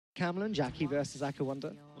Cameron, Jackie versus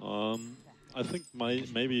AKAWonder? I think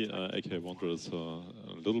maybe AKAWonder is a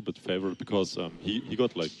little bit favored because he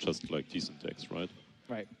got just decent decks, right?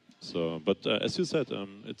 Right. So, but as you said,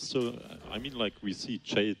 it's still. I mean, we see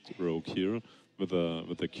Jade Rogue here with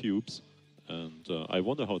the cubes, and I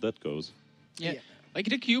wonder how that goes. Yeah. Like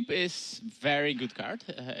the cube is very good card,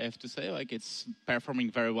 I have to say. Like it's performing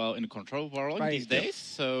very well in Control Warlock these days.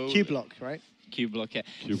 So Cube block, right? Cube block, yeah.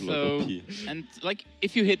 Cube so, block OP. And like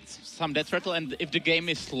if you hit some death rattle and if the game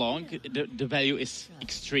is long, the value is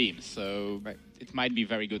extreme. So it might be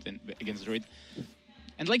very good against Druid.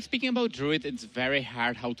 And like speaking about Druid, it's very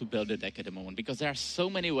hard how to build a deck at the moment because there are so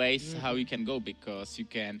many ways how you can go. Because you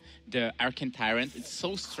can the Arcane Tyrant, it's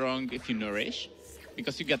so strong if you nourish,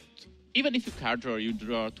 because you get. Even if you card draw, you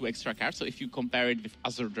draw 2 extra cards. So if you compare it with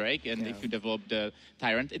Azure Drake and if you develop the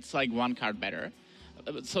Tyrant, it's like 1 card better.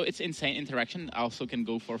 So it's insane interaction. Also can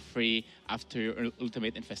go for free after your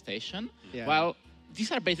Ultimate Infestation. Yeah. Well,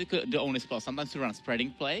 these are basically the only spells. Sometimes you run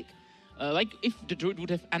Spreading Plague. Like if the Druid would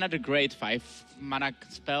have another great 5 mana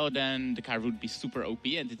spell, then the card would be super OP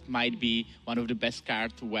and it might be one of the best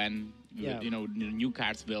cards when new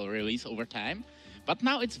cards will release over time. But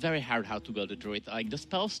now it's very hard how to build a Druid. Like the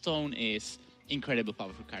Spellstone is incredibly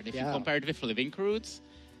powerful card. If you compare it with Living Roots,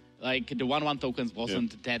 like the 1/1 tokens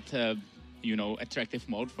wasn't that attractive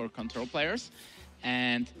mode for control players,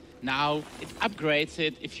 and now it upgrades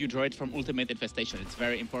it if you draw it from Ultimate Infestation. It's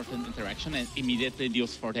very important interaction and immediately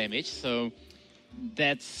deals 4 damage. So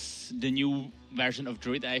that's the new version of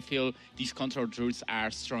Druid. I feel these control Druids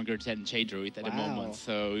are stronger than J Druid at the moment.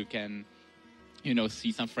 So you can.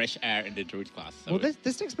 See some fresh air in the Druid class. So well,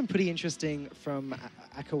 this deck's been pretty interesting from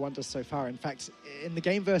AKAWonder so far. In fact, in the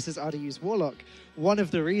game versus RDU's Warlock, one of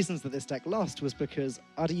the reasons that this deck lost was because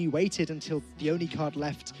RDU waited until the only card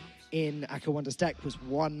left in AKAWonder's deck was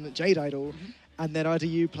 1 Jade Idol, and then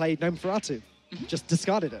RDU played Gnome Feratu. Just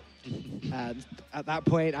discarded it. And at that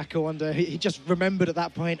point, AKAWonder, he just remembered at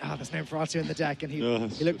that point, there's Gnome Feratu in the deck, and he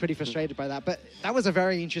looked pretty frustrated by that. But that was a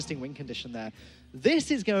very interesting win condition there.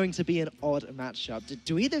 This is going to be an odd matchup.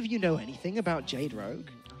 Do either of you know anything about Jade Rogue?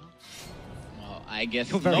 Well, I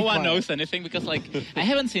guess no one knows anything because, I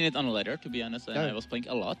haven't seen it on a ladder, to be honest, and I was playing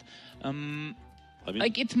a lot.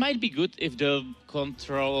 It might be good if the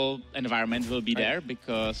control environment will be there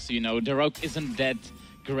because, the Rogue isn't that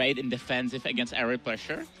great in defensive against area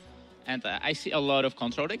pressure. And I see a lot of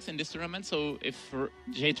control decks in this tournament, so if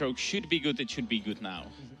Jade Rogue should be good, it should be good now.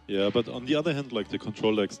 Yeah, but on the other hand, the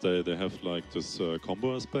control decks, they have this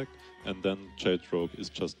combo aspect, and then Jade Rogue is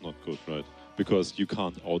just not good, right? Because you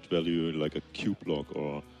can't outvalue a Cube block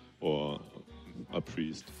or a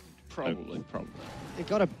Priest. Probably. It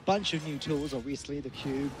got a bunch of new tools, obviously, the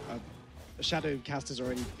Cube. Shadowcaster's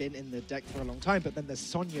already been in the deck for a long time, but then there's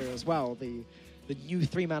Sonya as well, the new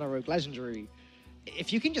 3-mana Rogue Legendary.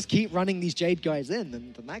 If you can just keep running these Jade guys in,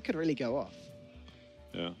 then that could really go off.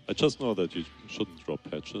 Yeah, I just know that you shouldn't drop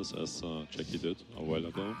patches, as Jackie did a while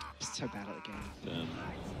ago. So bad at the game. Then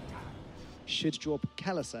should drop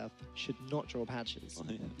Keleseth, should not draw patches.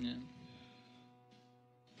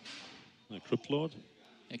 Crypt Lord?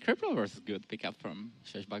 Yeah, Crypt Lord was a good pickup from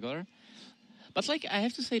Sheshbagler. But I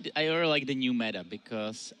have to say, I really like the new meta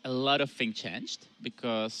because a lot of things changed.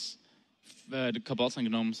 Because the Kobolds and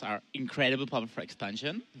Gnomes are incredibly powerful for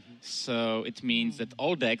expansion. So it means that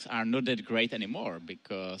all decks are not that great anymore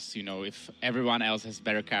because, if everyone else has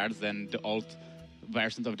better cards, then the old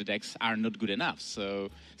versions of the decks are not good enough. So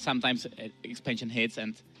sometimes expansion hits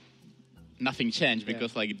and nothing changed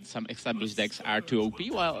because some established decks are too OP.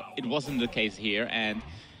 Well, it wasn't the case here, and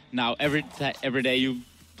now every day you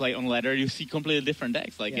play on ladder, you see completely different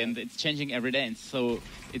decks, and it's changing every day, and so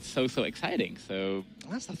it's so exciting. So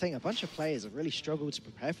that's the thing. A bunch of players have really struggled to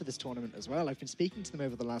prepare for this tournament as well. I've been speaking to them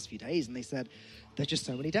over the last few days, and they said there's just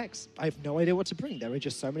so many decks. I have no idea what to bring. There are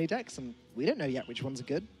just so many decks, and we don't know yet which ones are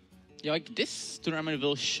good. Yeah, this tournament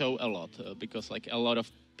will show a lot because a lot of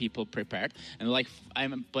people prepared, and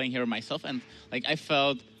I'm playing here myself, and I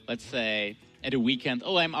felt, let's say, at the weekend,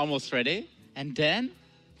 I'm almost ready, and then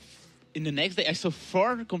in the next day, I saw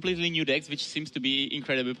 4 completely new decks, which seems to be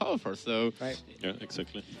incredibly powerful. So, yeah,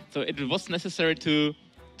 exactly. So it was necessary to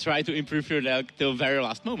try to improve your deck till very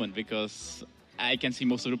last moment because I can see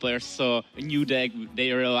most of the players saw a new deck.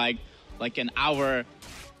 They were like an hour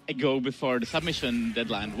ago before the submission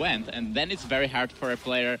deadline went, and then it's very hard for a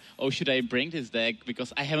player, oh, should I bring this deck because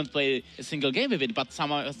I haven't played a single game with it, but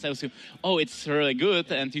someone else tells you, oh, it's really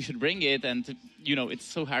good and you should bring it, and you know, it's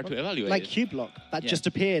so hard to evaluate like it. Cubeblock, that just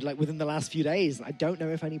appeared like within the last few days. I don't know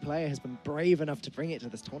if any player has been brave enough to bring it to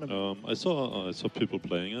this tournament. I saw people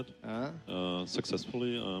playing it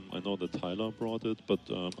successfully. I know that Tyler brought it, but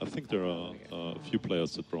I think there are a few players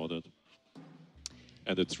that brought it.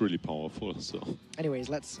 And it's really powerful. So, anyways,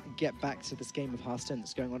 let's get back to this game of Hearthstone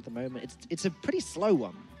that's going on at the moment. It's a pretty slow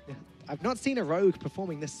one. I've not seen a rogue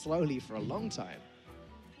performing this slowly for a long time.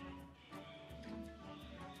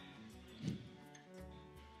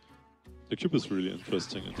 the cube is really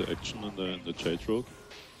interesting in the action in the Jade Rogue.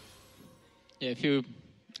 Yeah, if you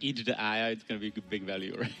eat the Aya, it's going to be a big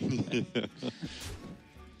value, right? Yeah.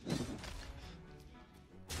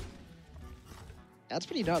 That's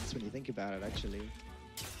pretty nuts when you think about it, actually.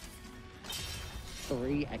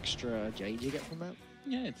 3 extra Jade you get from that?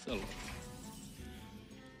 Yeah, it's a lot.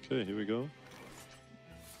 Okay, here we go.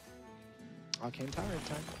 Arcane Tyrant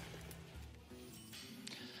time.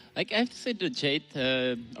 Like, I have to say the Jade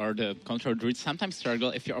or the Control Druid sometimes struggle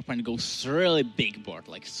if your opponent goes really big board,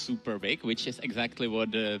 like super big, which is exactly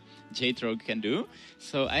what the Jade Rogue can do.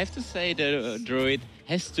 So I have to say the Druid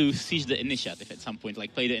has to seize the initiative at some point,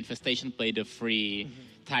 like play the Infestation, play the free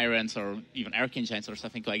Tyrants or even Arcane Giants or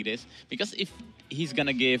something like this. Because if he's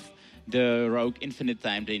gonna give the Rogue infinite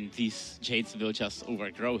time, then these Jades will just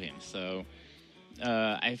overgrow him. So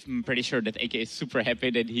I'm pretty sure that AK is super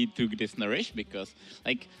happy that he took this Nourish, because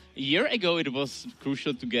like a year ago it was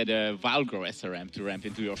crucial to get a Valgrow as a ramp to ramp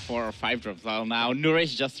into your 4 or 5 drops. Well, now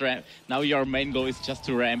Nourish just ramp. Now your main goal is just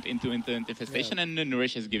to ramp into Infestation, and the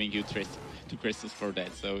Nourish is giving you 2 crystals for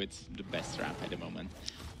that. So it's the best ramp at the moment.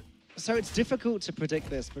 So it's difficult to predict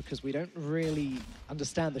this because we don't really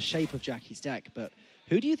understand the shape of Jackie's deck, but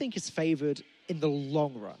who do you think is favored in the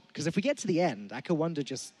long run? Because if we get to the end, AKAWonder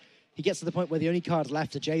just... He gets to the point where the only card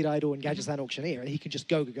left are Jade Idol and Gadgetzan Auctioneer, and he can just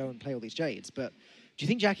go and play all these Jades. But do you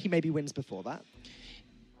think Jackie maybe wins before that?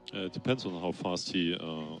 It depends on how fast he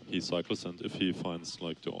cycles, and if he finds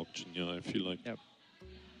like the Auctioneer, I feel like. Yep.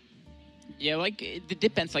 Yeah, like it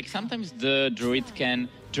depends. Like sometimes the Druid can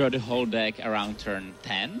draw the whole deck around turn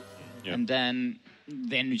 10, and then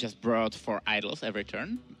you just draw out 4 idols every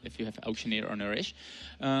turn if you have Auctioneer or Nourish,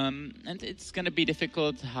 and it's gonna be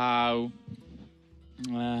difficult to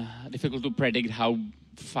predict how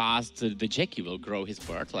fast the Jackie will grow his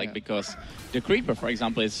board, like because the Creeper, for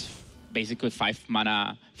example, is basically 5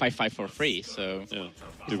 mana, 5/5 for free. So yeah,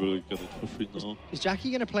 he will get it for free now. Is Jackie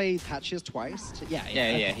going to play Patches twice? Yeah, he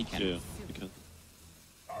can. Yeah, he can.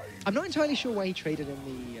 I'm not entirely sure why he traded in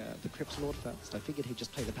the Crypt Lord first. I figured he'd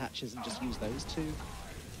just play the Patches and just use those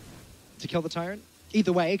to kill the Tyrant.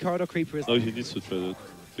 Either way, Corridor Creeper is... No, he needs to trade it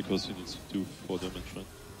because he needs to do 4 damage, right?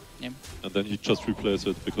 Yeah. And then he just replays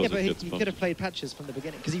it because it gets he could have played Patches from the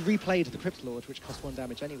beginning, because he replayed the Crypt Lord, which cost 1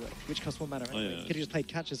 damage anyway, which cost 1 mana anyway. He could have just played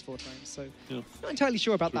Catches 4 times, so not entirely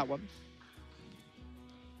sure about that one.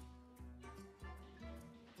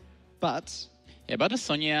 But... Yeah, but the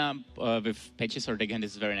Sonya with Patches or Deckhand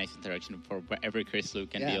is a very nice interaction for every crystal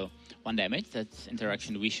can deal 1 damage. That's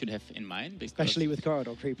interaction we should have in mind. Especially with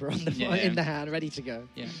Corridor Creeper on the in the hand, ready to go.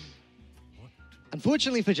 Yeah.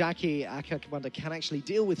 Unfortunately for Jackie, AKAWonder can actually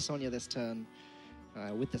deal with Sonya this turn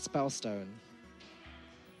with the Spellstone.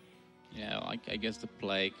 Yeah, like I guess the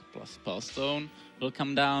Plague plus Spellstone will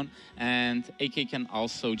come down, and AK can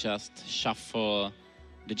also just shuffle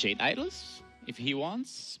the Jade Idols if he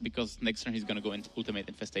wants, because next turn he's going to go into Ultimate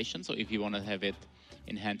Infestation, so if he want to have it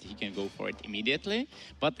in hand, he can go for it immediately.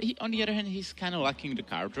 But on the other hand, he's kind of lacking the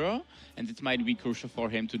card draw, and it might be crucial for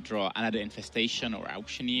him to draw another Infestation or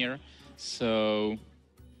Auctioneer. So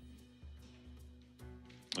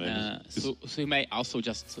he may also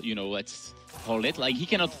just, let's hold it. Like, he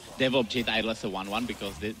cannot develop Jade Idol as a 1/1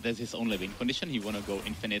 because that's his only win condition. He want to go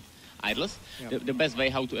infinite idols. Yep. The best way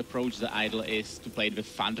how to approach the idol is to play it with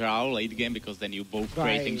Thunderowl late game, because then you both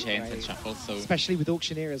creating chains and shuffle. So especially with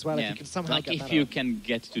Auctioneer as well, if you can somehow like get if you can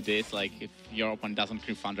get to this, like if your opponent doesn't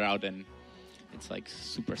creep Thunderowl, then it's like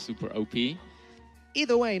super OP.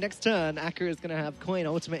 Either way, next turn, Aka is going to have Coin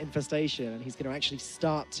Ultimate Infestation, and he's going to actually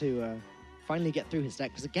start to finally get through his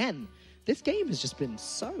deck. Because again, this game has just been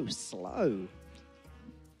so slow.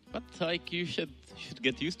 But like you should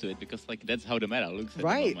get used to it, because like that's how the meta looks at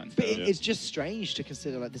right. the moment. But it's just strange to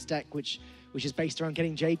consider like this deck, which is based around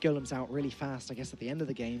getting Jade Golems out really fast. I guess at the end of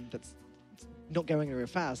the game, that's not going very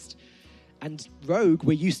fast. And Rogue,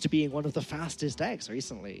 we're used to being one of the fastest decks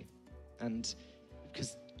recently, and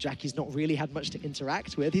because Jackie's not really had much to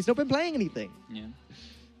interact with, he's not been playing anything. Yeah.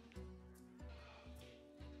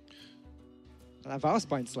 That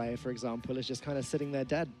Valspine Slayer, for example, is just kind of sitting there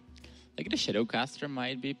dead. Like the Shadowcaster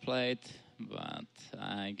might be played, but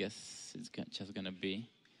I guess it's just gonna be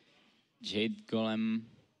Jade Golem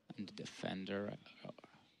and the Defender.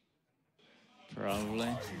 Probably.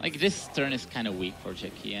 Like this turn is kind of weak for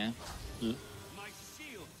Jackie, yeah? Okay.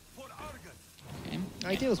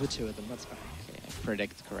 He deals with 2 of them, that's fine. Okay, I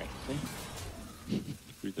predict correctly.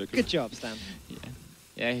 Good job, Stan. Yeah.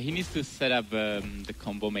 Yeah, he needs to set up the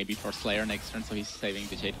combo maybe for Slayer next turn, so he's saving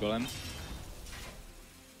the Jade Golem.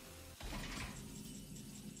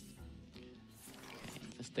 Okay,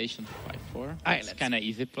 Infestation 5-4. Alright, It's kind of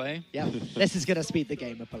easy play. Yeah, this is going to speed the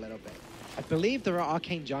game up a little bit. I believe there are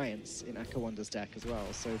Arcane Giants in AKAWonder's deck as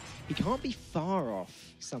well, so he can't be far off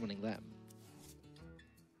summoning them.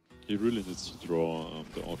 He really needs to draw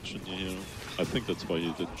the auction here. I think that's why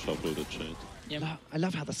he didn't shuffle the Jade. Yeah. I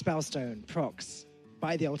love how the Spellstone procs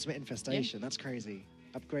by the Ultimate Infestation. That's crazy.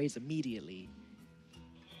 Upgrades immediately.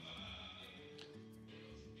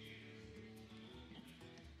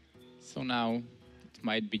 So now it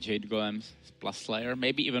might be Jade Golems plus Slayer,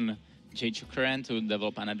 maybe even J4CKIECHAN to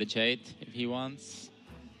develop another Jade if he wants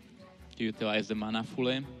to utilize the mana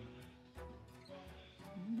fully.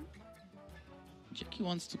 Jackie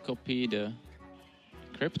wants to copy the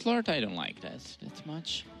Crypt Lord. I don't like that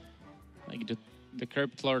much. Like the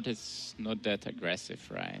Crypt Lord is not that aggressive,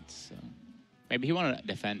 right? So maybe he wants a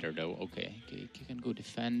Defender though. Okay, he can go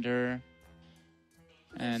Defender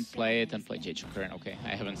and play it and play J4CKIECHAN. Okay, I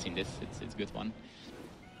haven't seen this. It's a good one.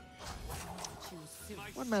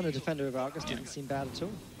 1-mana Defender of Argus doesn't seem bad at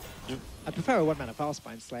all. Yep. I prefer a 1-mana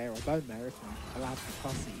Valspine Slayer or Bone Mare if I'm allowed to be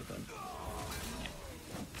fussy, but...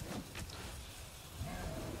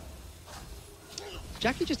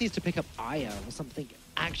 Jackie just needs to pick up Aya or something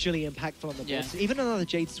actually impactful on the board. So even another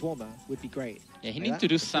Jade Swarmer would be great. Yeah, he needs to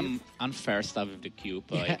do some unfair stuff with the cube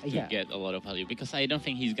to yeah. get a lot of value, because I don't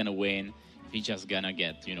think he's gonna win if he's just gonna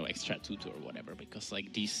get, you know, extra 2/2 or whatever, because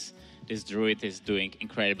like this druid is doing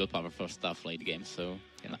incredible powerful stuff late game, so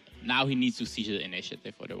you know, now he needs to seize the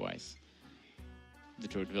initiative, otherwise the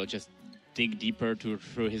druid will just dig deeper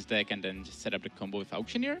through his deck and then just set up the combo with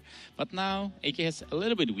Auctioneer. But now AK has a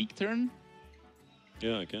little bit weak turn.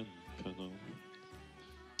 Yeah, again, kind of.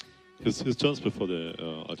 His turns before the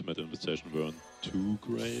Ultimate Infestation weren't too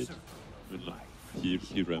great. I mean, like,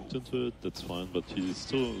 he ramped into it, that's fine, but he's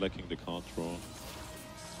still lacking the card draw.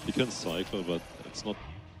 He can cycle, but it's not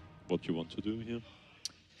what you want to do here.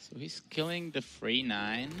 So he's killing the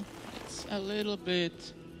 3/9. It's a little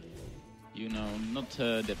bit, you know, not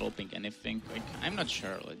developing anything. Like, I'm not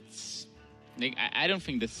sure. It's like, I don't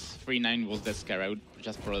think this 3/9 was that scary. I would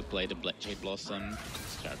just probably play the Jade Blossom,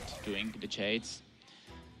 start doing the Jades.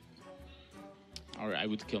 Or I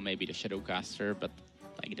would kill maybe the Shadowcaster, but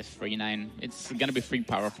like the 3/9, it's gonna be free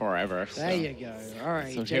power forever. So. There you go. All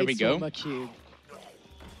right, So Jade here we go. Swarmer Cube.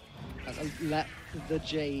 Let the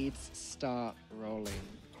Jades start rolling.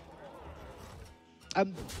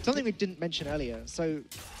 Something we didn't mention earlier. So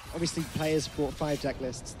obviously players brought 5 deck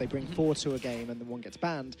lists. They bring 4 to a game and then 1 gets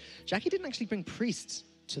banned. Jackie didn't actually bring Priests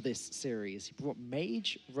to this series. He brought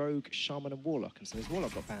Mage, Rogue, Shaman and Warlock, and so his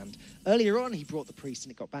Warlock got banned. Earlier on he brought the Priest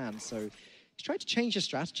and it got banned. So he's tried to change his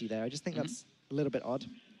strategy there. I just think that's a little bit odd.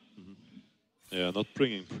 Yeah, not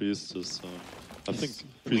bringing Priest is... I think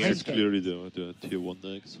Priest is clearly the tier 1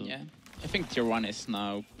 deck. So. Yeah, I think tier 1 is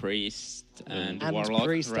now Priest and And Warlock,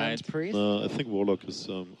 Priest right? and Priest. I think Warlock is...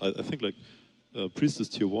 I think like Priest is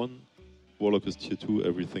tier 1, Warlock is tier 2,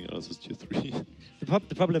 everything else is tier 3.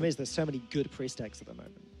 The problem is there's so many good Priest decks at the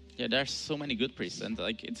moment. Yeah, there's so many good priests, and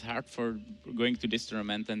like it's hard for going to this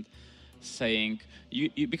tournament and saying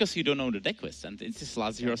you because you don't know the deck list, and it's this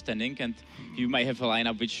last zero standing, and you might have a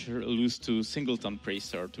lineup which lose to singleton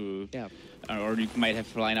priest or to or you might have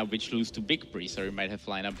a lineup which lose to big priest, or you might have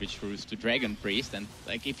a lineup which lose to dragon priest, and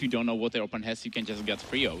like if you don't know what their opponent has, you can just get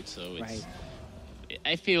 3-0'd. So it's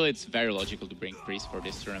I feel it's very logical to bring priest for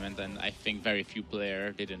this tournament, and I think very few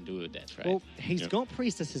players didn't do that, right? Well, he's got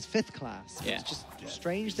Priest as his 5th class. Yeah. It's just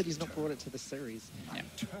strange that he's not brought it to the series. Yeah.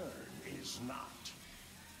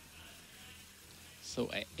 So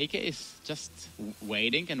AK is just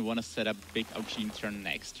waiting and want to set up big auction turn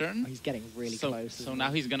next turn. Oh, he's getting really close. So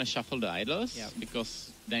now he's going to shuffle the idols,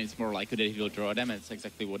 because then it's more likely that he will draw them, and it's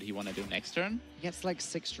exactly what he want to do next turn. He gets like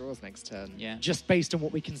 6 draws next turn. Yeah. Just based on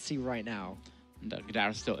what we can see right now. And there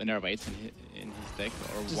are still innervates in his deck,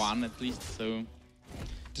 or 1 at least, so...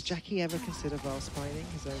 Does Jackie ever consider Valspining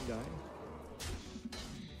his own guy?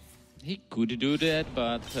 He could do that,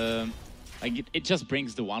 but like it just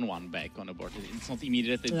brings the 1/1 back on the board. It's not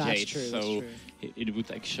immediately Jade, so it would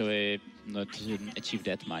actually not achieve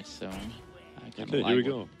that much. So I Okay, here we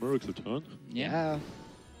go. Miracle turn. Yeah.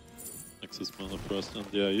 Nexus mana first, and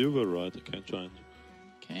yeah, you were right. Can Giant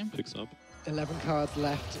Okay. picks up. 11 cards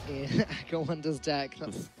left in AKAWonder's deck.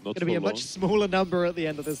 That's Not going to be for a much long. smaller number at the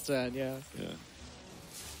end of this turn, yeah. Yeah.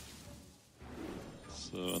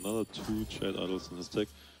 So another 2 Jade Idols in his deck.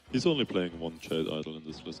 He's only playing 1 Jade Idol in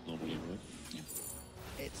this list normally, right?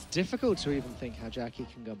 It's difficult to even think how Jackie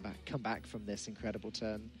can come back from this incredible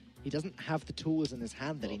turn. He doesn't have the tools in his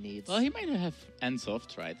hand that he needs. Well, he might have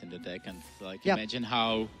Ensoft right in the deck, and like Yeah. imagine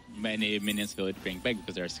how many minions will it bring back,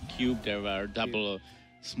 because there's a cube, there are double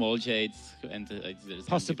small Jades, and there's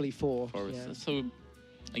Possibly four. four. Yeah. So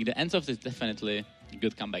like the Ensoft is definitely a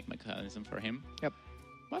good comeback mechanism for him. Yep.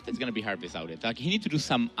 But it's gonna be hard without it. Like he needs to do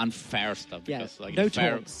some unfair stuff, Yeah, because like no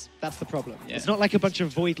fair, taunts. That's the problem. Yeah. It's not like a bunch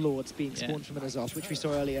of Void Lords being Yeah. spawned from an Azoth, which we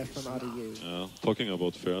saw earlier from RDU. Talking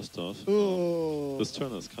about fair stuff. Ooh. This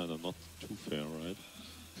turn is kind of not too fair, right?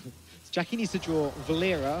 Jackie needs to draw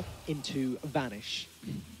Valera into Vanish.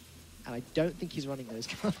 And I don't think he's running those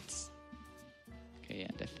cards. Okay, yeah,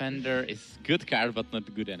 Defender is good card, but not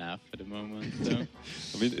good enough at the moment. So.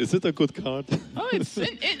 I mean, is it a good card? Oh, it's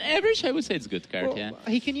in average, I would say it's good card, Well, yeah.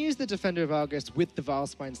 he can use the Defender of Argus with the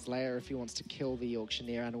Vilespine Slayer if he wants to kill the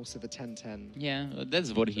Auctioneer and also the 10/10. Yeah,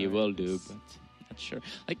 that's what he will do, but not sure.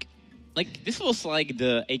 Like this was like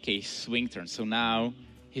the AK swing turn, so now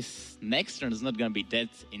his next turn is not gonna be that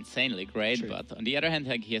insanely great, True. but on the other hand,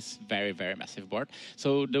 like he has very, very massive board.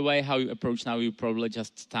 So the way how you approach now, you probably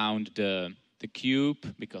just taunt the cube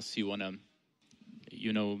because you wanna,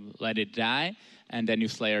 you know, let it die, and then you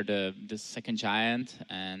Slayer the second giant,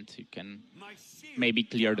 and you can maybe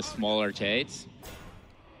clear the smaller Jades.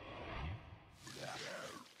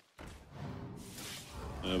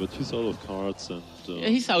 But he's out of cards, and Yeah,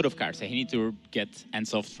 he's out of cards. He need to get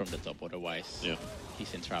Ensoft from the top, otherwise yeah,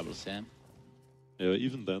 he's in trouble. Yeah.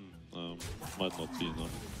 even then might not be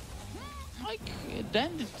enough. Like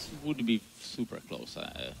then it would be super close,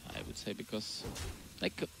 I would say, because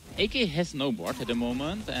like AK has no board at the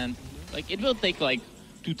moment, and like it will take like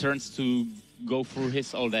 2 turns to go through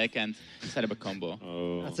his whole deck and set up a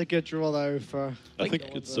combo. That's a good draw, though, for... I think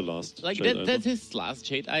it's the last. Like Jade that's Idol. his last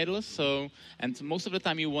Jade Idol. So, and most of the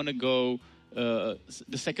time you want to go the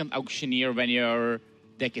second Auctioneer when your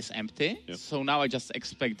deck is empty. Yep. So now I just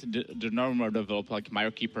expect the normal develop like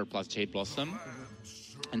Mirror Keeper plus Jade Blossom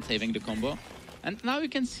and saving the combo. And now you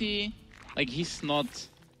can see like he's not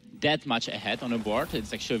that much ahead on the board.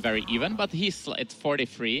 It's actually very even, but he's at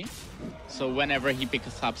 43. So whenever he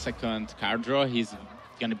picks up second card draw, he's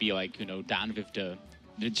gonna be like, you know, done with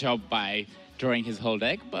the job by drawing his whole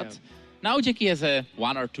deck. But now Jackie has a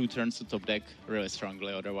 1 or 2 turns to top deck really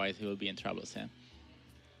strongly, otherwise he will be in trouble. Yeah.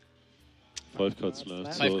 5 cards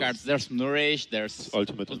left. 5 so cards. There's Nourish, there's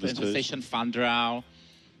Ultimate Infestation. Fun Draw.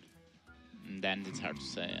 And then it's hard to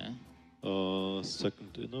say, yeah.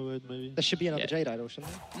 Second Innovate, maybe? There should be another Yeah. Jade Idol,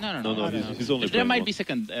 shouldn't there? No, No, he's only There playing might one. be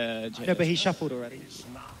second Jade. No, but he shuffled already.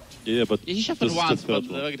 Yeah, but He shuffled this once, is the but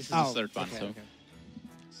third one. this is the Oh, third one. okay, So, okay.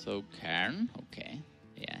 so Cairn, okay,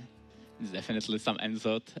 yeah. There's definitely some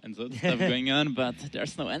Enzot stuff going on, but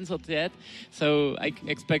there's no Enzot yet. So I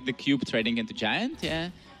expect the cube trading into Giant, yeah.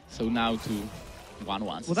 So now to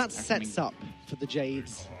 1/1. Well, that sets up for the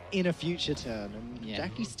Jades in a future turn, and Yeah.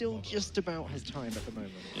 Jackie still just about has time at the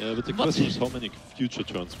moment. Yeah, but the But- question is how many future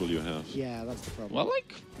turns will you have? Yeah, that's the problem. Well,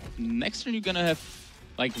 like next turn you're gonna have,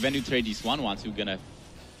 like when you trade these 1/1s, you're gonna have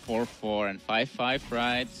 4/4 and 5/5,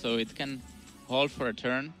 right? So it can hold for a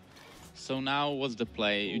turn. So now what's the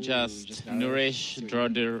play? You Ooh, just just nourish, nourish. draw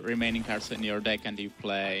the remaining cards in your deck, and you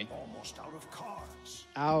play.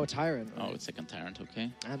 Oh, Tyrant. Oh, it's second Tyrant,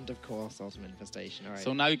 okay. And of course, Ultimate Infestation. All right.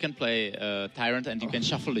 So now you can play Tyrant, and you can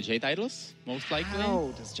shuffle the Jade Idols, most likely.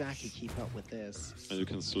 How does Jackie keep up with this? And you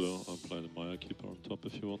can still apply the Maya Keeper on top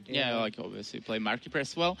if you want. Yeah, like obviously play Markeeper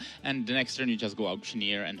as well. And the next turn you just go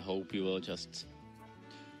Auctioneer and hope you will just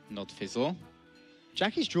not fizzle.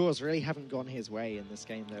 Jackie's draws really haven't gone his way in this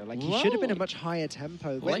game, though. Like, he Well, should have been a much higher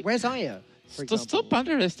tempo. like- Where's Aya, for So example? stop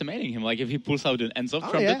underestimating him. Like if he pulls out an Ensoft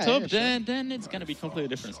Oh, from yeah, the top, yeah, sure. then it's gonna be a completely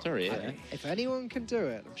different story. Yeah. If anyone can do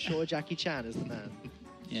it, I'm sure Jackie Chan is the man.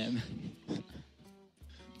 Yeah.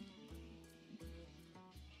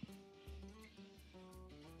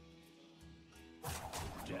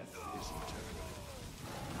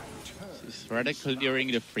 He's rather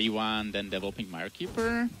clearing the free one, then developing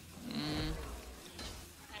Mirekeeper.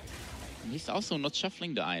 He's also not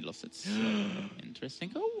shuffling the idols. It's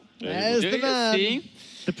interesting. Oh, There's do the you man. see?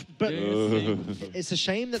 But Do you see? it's a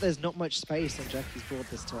shame that there's not much space on Jackie's board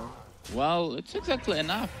this turn. Well, it's exactly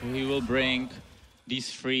enough. He will bring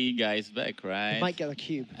these three guys back, right? He might get a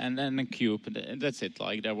cube. And then a cube. That's it.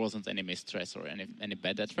 Like, there wasn't any mistress or any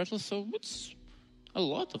bad death rattle, so it's a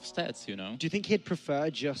lot of stats, you know. Do you think he'd prefer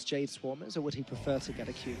just Jade Swarmers, or would he prefer to get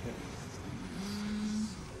a cube here?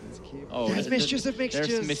 Oh, there's Mistress of Mixtures.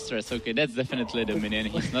 There's Mistress. Okay, that's definitely the minion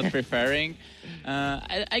he's not preferring.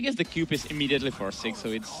 I guess the cube is immediately for 6, so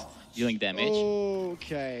it's dealing damage.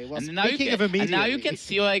 Okay. Well, And now you can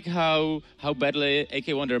see like how badly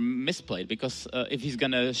AKAWonder misplayed, because if he's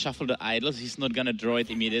gonna shuffle the idols, he's not gonna draw it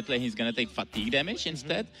immediately. He's gonna take fatigue damage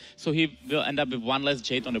instead. So he will end up with 1 less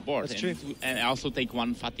Jade on the board. That's true. And also take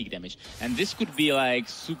 1 fatigue damage. And this could be like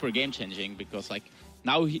super game changing, because like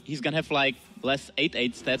now he's gonna have like less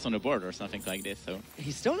 8/8 stats on the board or something like this. So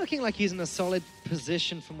he's still looking like he's in a solid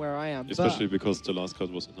position from where I am. Especially because the last card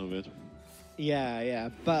was Innovate. Yeah.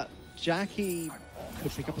 But Jackie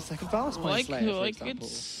could pick up a second Fast Point Slayer, for example.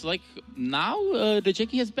 It's like now the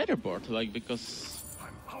Jackie has better board, like, because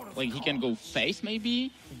like he can go face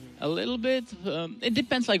maybe a little bit. It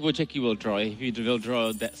depends like what Jackie will draw. If he will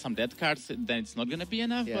draw some dead cards, then it's not gonna be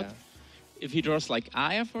enough. Yeah. But if he draws like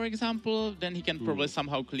Aya, for example, then he can probably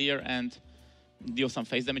somehow clear and deal some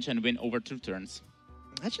face damage and win over 2 turns.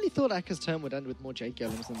 I actually thought Aka's turn would end with more Jade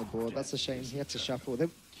Golems on the board. That's a shame. He had to shuffle.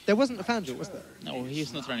 There wasn't a Fandral, was there? No,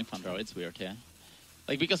 he's not running Fandral. It's weird, yeah.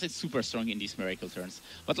 Like, because it's super strong in these miracle turns.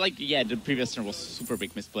 But like, yeah, the previous turn was super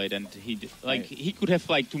big misplayed, and he could have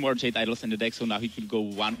like 2 more Jade Idols in the deck, so now he could go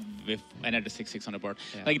 1 with another 6/6 on the board.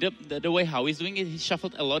 Yeah. Like the way how he's doing it, he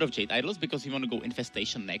shuffled a lot of Jade Idols because he want to go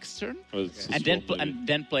Infestation next turn, and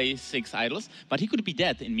then play 6 Idols. But he could be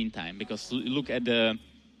dead in meantime, because look at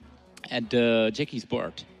the Jackie's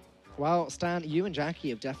board. Well, Stan, you and Jackie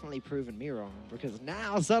have definitely proven me wrong, because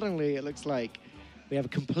now suddenly it looks like we have a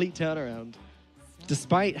complete turnaround.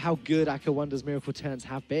 Despite how good AKAWonder's miracle turns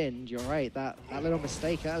have been, you're right, that little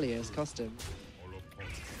mistake earlier has cost him.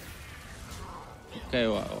 Okay,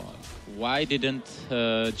 well, why didn't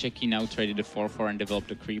Jackie now trade the 4/4 and develop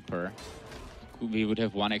the Creeper? We would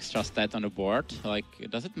have 1 extra stat on the board. Like,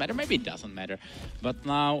 does it matter? Maybe it doesn't matter. But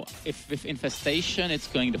now, if with Infestation, it's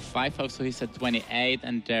going to 5 house, so he's at 28,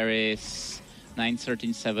 and there is 9,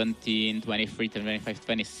 13, 17, 23, 25,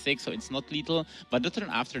 26, so it's not lethal. But the turn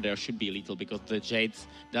after there should be lethal, because the Jades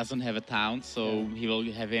doesn't have a town, so he will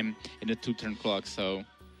have him in a 2-turn clock, so...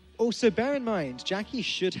 Also, bear in mind, Jackie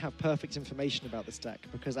should have perfect information about this deck,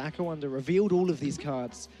 because AKAWonder revealed all of these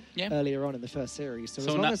cards earlier on in the first series. So as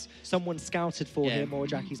long as someone scouted for him or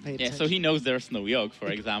Jackie's paid attention... so he knows there's no Yogg,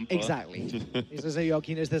 for example. Exactly. If there's no Yogg,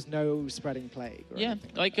 he knows there's no spreading plague.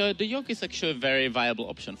 Like the Yogg is actually a very viable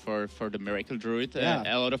option for the Miracle Druid.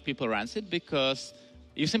 A lot of people runs it because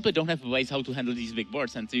you simply don't have ways how to handle these big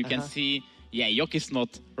boards. And so you can see, Yogg is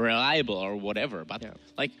not reliable or whatever, but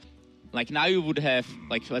like now you would have,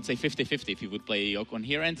 like, let's say 50-50 if you would play Yogg on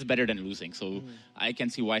here, and it's better than losing. So I can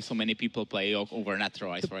see why so many people play Yogg over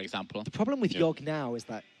Naturalize, for example. The problem with Yogg now is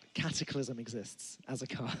that Cataclysm exists as a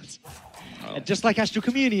card. Just like Astral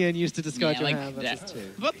Communion used to discard your hand, that's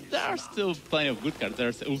too. But there are still plenty of good cards.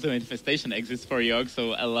 There's Ultimate Infestation exists for Yogg,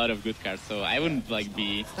 so a lot of good cards. So I wouldn't like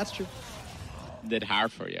be... That's true. That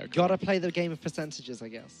hard for Yogg. Gotta play the game of percentages, I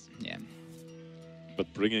guess. Yeah.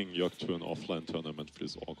 But bringing Yogg to an offline tournament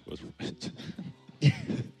feels awkward.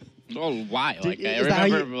 Well, why? Like, I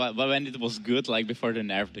remember when it was good, like before the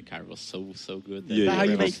nerf, the card was so good. Is that how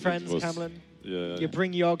you make friends, Camlin? Yeah. You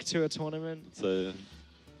bring Yogg to a tournament. So,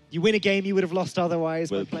 you win a game you would have lost otherwise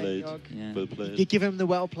by playing played. Yogg. Yeah. Well played. You give him the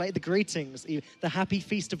well played, the greetings, the happy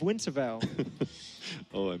feast of Wintervale.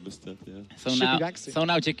 Oh, I missed that, yeah. So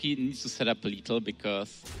now Jackie needs to set up lethal,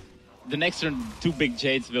 because the next turn 2 big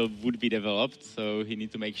Jades would be developed, so he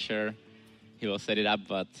needs to make sure he will set it up,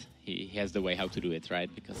 but he has the way how to do it, right?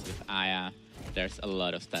 Because with Aya, there's a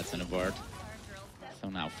lot of stats on the board. So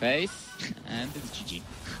now face, and it's GG.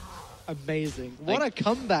 Amazing. What a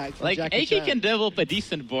comeback from Jackie AK Chan. can develop a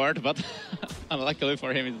decent board, but unluckily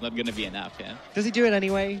for him, it's not going to be enough, yeah? Does he do it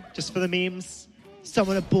anyway, just for the memes?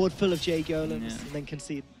 Summon a board full of J Golems and then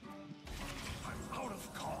concede.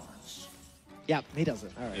 Yeah, he does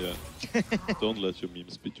it. All right. Yeah. Don't let your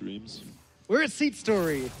memes be dreams. We're at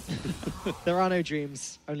SeatStory. There are no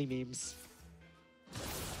dreams, only memes.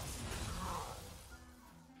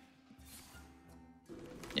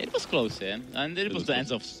 It was close, yeah. And it was the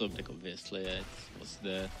end of Subdeck, obviously. It was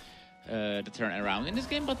the turn around in this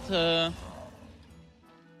game, but...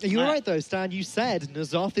 You're right, though, Stan. You said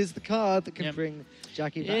N'Zoth is the card that can bring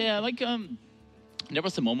Jackie back. Yeah, like, there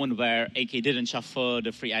was a moment where AK didn't shuffle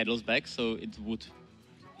the 3 idols back, so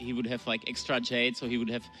he would have like extra Jade, so he would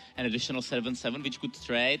have an additional 7/7 which could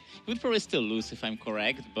trade. He would probably still lose if I'm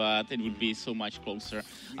correct, but it would be so much closer.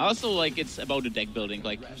 Also, like, it's about the deck building.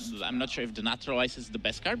 Like, I'm not sure if the Naturalize is the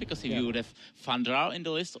best card, because if you would have Fandral in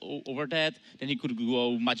the list over that, then he could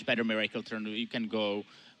go much better Miracle turn. You can go.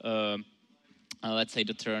 Let's say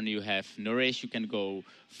the turn you have Nourish, you can go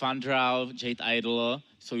Fandral, Jade Idol,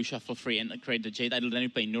 so you shuffle 3 and create the Jade Idol, then you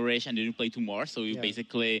play Nourish, and then you play 2 more, so you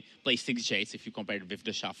basically play 6 Jades if you compare it with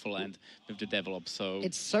the shuffle and with the develop. So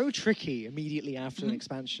it's so tricky immediately after an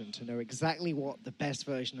expansion to know exactly what the best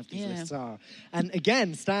version of these lists are. And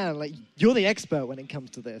again, Stan, like, you're the expert when it comes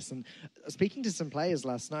to this. And speaking to some players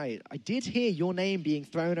last night, I did hear your name being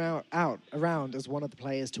thrown out around as one of the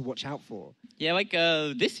players to watch out for. Yeah, like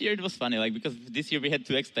this year it was funny, like, because this year we had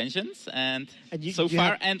 2 expansions, and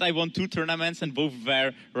and I won 2 tournaments, and both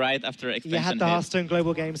were right after expansion. You had the Hearthstone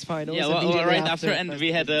Global Games finals. Yeah, well, right after, and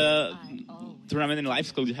we had a tournament in Live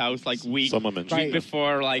Schoolhouse like week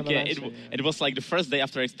before. Like it was like the first day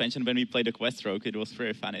after expansion when we played the Quest Rogue. It was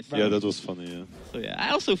very funny. So. Yeah, that was funny. Yeah. So yeah,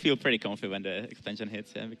 I also feel pretty comfy when the expansion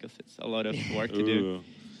hits. Yeah, because it's a lot of work to do.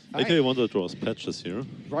 AKAWonder draws patches here.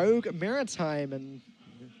 Rogue, Mirror Time, and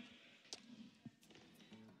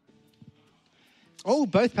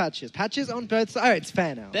both patches. Patches on both sides. Oh, it's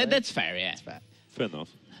fair now. Right? That's fair, yeah. It's fair. Fair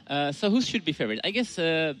enough. So who should be favored? I guess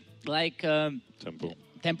Tempo.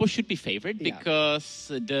 Tempo should be favored because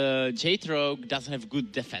the Jade Rogue doesn't have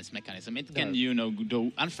good defense mechanism. It can,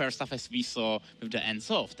 do unfair stuff as we saw with the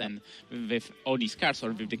Ensoft and with all these cards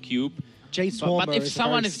or with the Cube. But if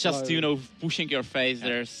someone is just, pushing your face,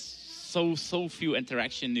 there's so few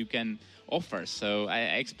interaction you can offer. So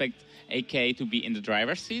I expect AK to be in the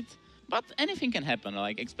driver's seat. But anything can happen,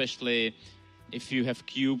 like especially if you have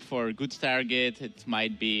Cube for a good target, it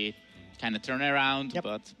might be kind of turnaround. Yep.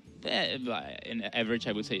 But in average,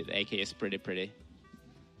 I would say AK is pretty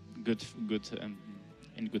good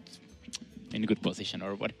in good position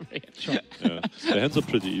or whatever. Sure. Yeah. The hands are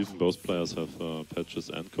pretty even. Both players have Patches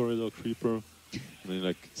and Corridor Creeper. I mean,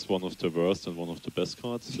 like, it's one of the worst and one of the best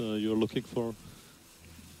cards you're looking for.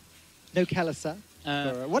 No Kelisa.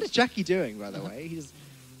 What is Jackie doing, by the way? He's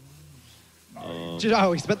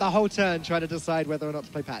he spent the whole turn trying to decide whether or not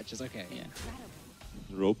to play Patches. Okay. Yeah.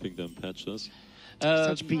 Roping them Patches.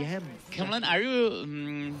 Such BM. Kamlan, are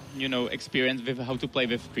you, experienced with how to play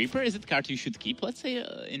with Creeper? Is it a card you should keep, let's say,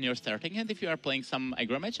 in your starting hand if you are playing some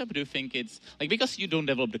aggro matchup? Do you think it's, like, because you don't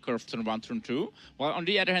develop the curve turn 1, turn 2, while on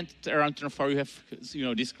the other hand, around turn 4 you have,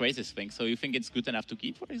 this crazy swing. So you think it's good enough to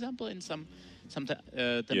keep, for example, in some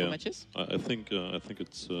tempo matches? I think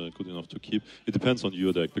it's good enough to keep. It depends on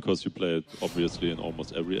your deck, because you play it obviously in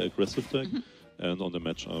almost every aggressive deck and on the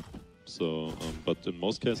matchup. So, but in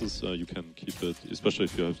most cases you can keep it, especially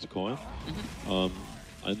if you have the coin.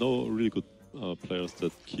 I know really good players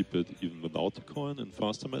that keep it even without the coin in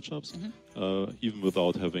faster matchups, even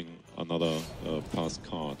without having another fast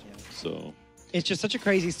card. So. It's just such a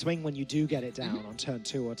crazy swing when you do get it down on turn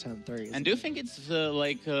 2 or turn 3. And do you think it's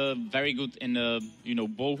very good in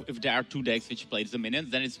both? If there are 2 decks which plays the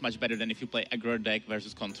minions, then it's much better than if you play aggro deck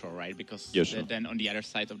versus control, right? Because then on the other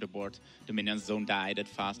side of the board, the minions don't die that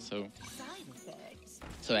fast. So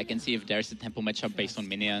I can see if there's a tempo matchup based on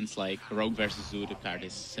minions, like Rogue versus Zoo, the card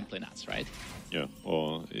is simply nuts, right? Yeah,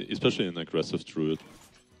 or especially in aggressive Druid,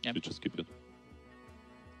 you just keep it.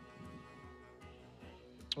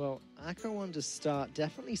 Well, AKAWonder's start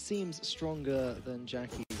definitely seems stronger than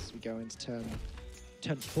Jackie's as we go into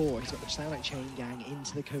turn 4. He's got the Soundlight Chain Gang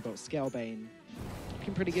into the Cobalt Scalebane.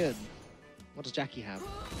 Looking pretty good. What does Jackie have?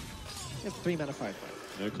 He has 3 mana 5/5.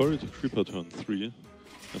 Yeah, Corridor Creeper turn 3.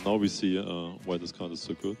 And now we see why this card is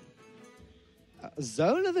so good.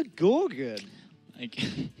 Zola the Gorgon. Like,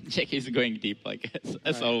 Jackie's going deep, like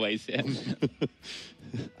as always. Yeah.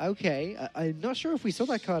 Okay, I'm not sure if we saw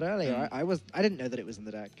that card earlier. I didn't know that it was in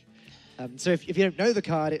the deck. So if you don't know the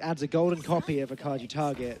card, it adds a golden copy of a card you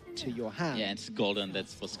target to your hand. Yeah, it's golden.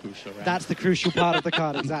 That's what's crucial, right? That's the crucial part of the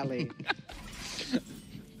card, exactly. I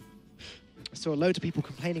saw loads of people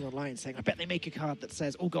complaining online saying, I bet they make a card that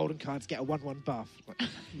says all golden cards get a 1/1 buff.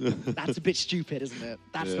 That's a bit stupid, isn't it?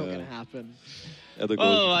 That's not going to happen.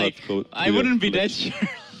 I wouldn't be that sure.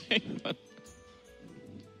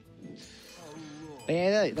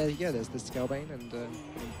 Yeah, there you go. There's the Scalebane, and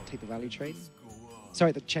take the value trade.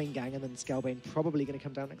 Sorry, the Chain Gang, and then Scalebane probably going to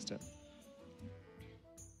come down next turn.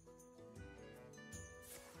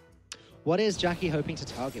 What is Jackie hoping to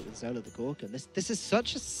target with Zola the Gorgon? This is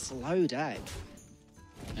such a slow deck.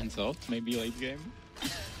 And so, maybe late game.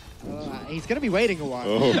 He's going to be waiting a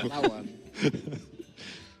while for that one.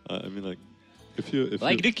 I mean, like, if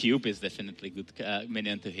the Cube is definitely good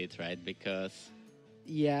minion to hit, right? Because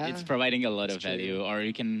Yeah. It's providing a lot of That's true. value, or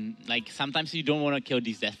you can like sometimes you don't want to kill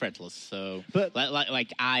these death rattles, so But- like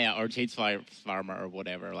Aya or Jade's Farmer or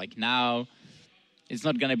whatever. Like now, it's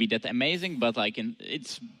not gonna be that amazing, but like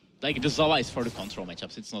it's like the Zola is for the control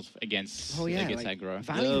matchups. It's not against against like, aggro.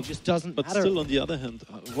 value just doesn't But matter. still, on the other hand,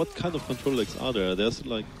 what kind of control decks are there? There's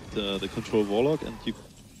like the control Warlock, and you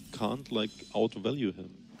can't like outvalue him.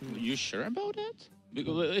 You sure about that?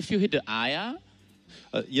 Because if you hit the Aya,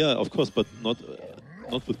 Yeah, of course, but not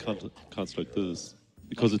with cards like this,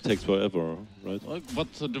 because it takes forever, right? but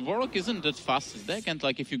the Warlock isn't that fastest deck, and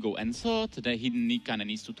like if you go Ensot, then he kind of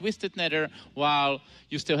needs to twist it nether, while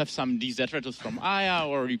you still have some these death rattles from Aya,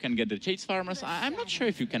 or you can get the Jade's Farmers. I'm not sure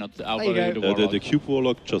if you cannot outvalue the go. Warlock. The Cube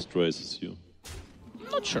Warlock just raises you.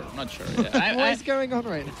 Not sure. Yeah, What is going on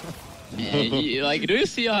right now? like, do you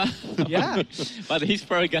see? Yeah. But he's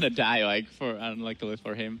probably gonna die. Like, unluckily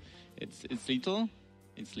for him, it's lethal.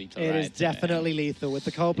 It's lethal. It right? is definitely lethal with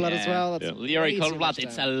the cold blood as Yeah. well. That's Yeah. Leroy way Cold too Blood. much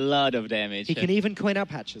It's a damage. lot of damage. He can even coin out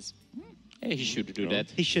patches. Yeah, he should do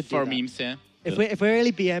that. He should do for that. memes. Yeah. If we're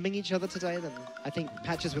really BMing each other today, then I think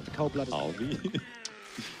patches with the cold blood is. Are we?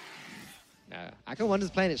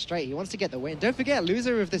 AKAWonder's playing it straight. He wants to get the win. Don't forget,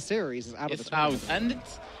 loser of this series is out of It's the out, tournament. and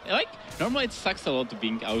it's like normally it sucks a lot to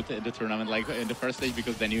being out at the tournament, like in the first stage,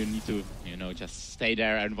 because then you need to, just stay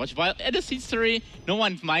there and watch. While at the SeatStory, no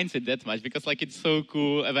one minds it that much because like it's so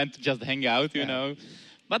cool event to just hang out, you know.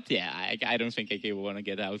 But yeah, I don't think AK will want to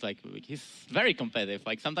get out. Like he's very competitive.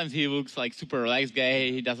 Like sometimes he looks like super relaxed guy.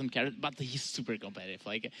 He doesn't care, but he's super competitive.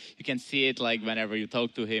 Like you can see it like whenever you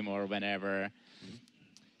talk to him or whenever.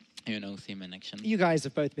 See him in action. You guys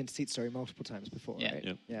have both been to SeatStory multiple times before, Yeah. right?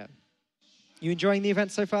 Yeah. Yeah. You enjoying the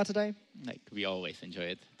event so far today? Like we always enjoy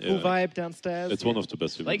it. Full Yeah. vibe downstairs? It's one of the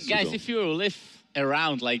best Like events. to guys, go. if you live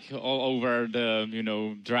around like all over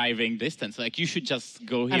the driving distance, like you should just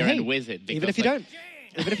go here hey, and visit. Even if you like, don't.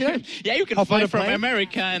 Even if you don't. Yeah, you can Hop on fly a from plane.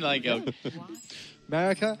 America and like.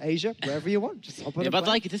 America, Asia, wherever you want. Just hop on Yeah, a but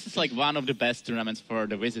plane. like this is like one of the best tournaments for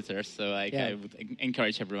the visitors. So like Yeah. I would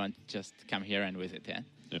encourage everyone to just come here and visit. Yeah.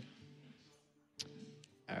 Yeah.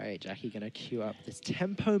 All right, Jackie, going to queue up this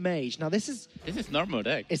Tempo Mage. Now, this is... This is normal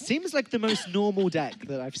deck It seems like the most normal deck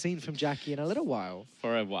that I've seen from Jackie in a little while.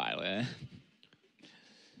 for a while. Yeah.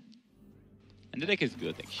 And the deck is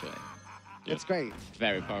good actually. That's great.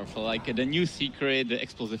 Very powerful. Like the new secret, the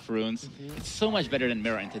explosive runes. It's so much better than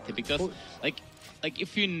Mirror Entity because, Well- like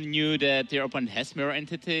if you knew that your opponent has Mirror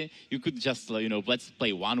Entity, you could just let's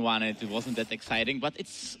play 1/1 and it wasn't that exciting. But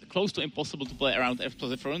it's close to impossible to play around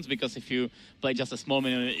explosive runes because if you play just a small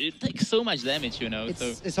minion, it takes so much damage.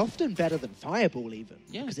 It's often better than Fireball even.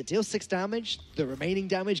 Yeah. Because it deals 6 damage. The remaining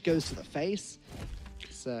damage goes to the face.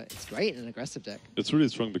 It's great in an aggressive deck. It's really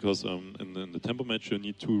strong because in the tempo match you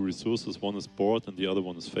need 2 resources. One is board and the other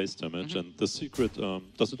one is face damage. And the secret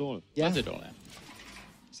does it all. Yeah. Does it all. Yeah.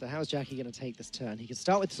 So how's Jackie going to take this turn? He can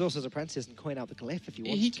start with Sorcerer's Apprentice and coin out the Glyph if he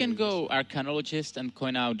wants to. He can go Arcanologist and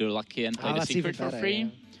coin out the Lucky and play the that's even secret for better,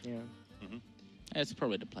 free. Yeah. That's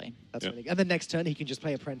probably the play. That's Yeah. really good. And then next turn he can just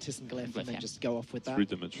play Apprentice and Glyph and then Yeah. just go off with that. 3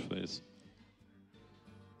 damage face.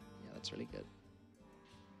 Yeah, that's really good.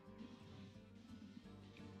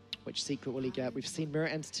 Which secret will he get? We've seen Mirror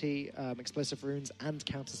Entity, Explosive Runes, and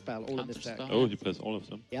Counterspell all in this deck. Counterspell. Oh, he plays all of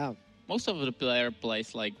them. Yeah. Most of the player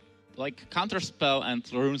plays like Counterspell and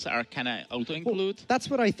runes are kind of auto-include. Well, that's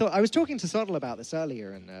what I thought. I was talking to Sottle about this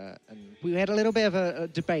earlier, and we had a little bit of a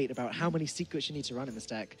debate about how many secrets you need to run in this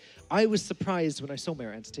deck. I was surprised when I saw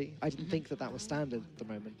Mirror Entity. I didn't think that was standard at the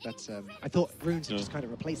moment, but I thought runes had just kind of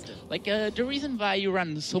replaced it. Like the reason why you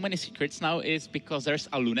run so many secrets now is because there's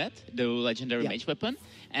Alunet, the legendary Yeah. mage weapon,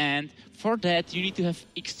 and for that you need to have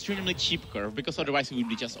extremely cheap curve because otherwise you would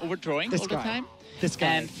be just overdrawing This all guy. the time. This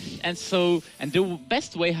guy. And the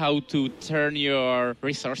best way how to turn your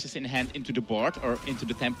resources in hand into the board or into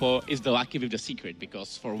the tempo is the Lucky with the secret,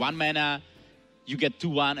 because for 1 mana you get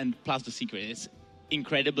 2/1 and plus the secret. It's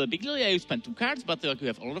incredibly big. Yeah, you spend 2 cards, but you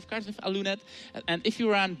have a lot of cards with Alunet. And if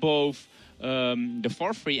you run both the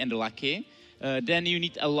 4/3 and the Lucky, then you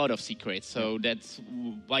need a lot of secrets. So that's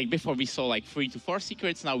like before we saw like 3 to 4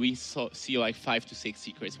 secrets. Now we see like 5 to 6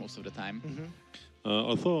 secrets most of the time.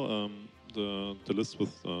 Although the list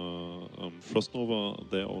with Frost Nova,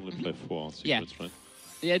 they only play 4 secrets, right?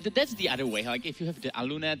 Yeah, that's the other way. Like if you have the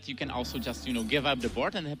Alunet, you can also just give up the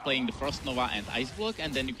board and playing the Frost Nova and Ice Block,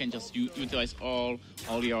 and then you can just utilize all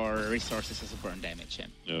your resources as a burn damage. Yeah.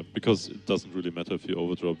 Yeah, because it doesn't really matter if you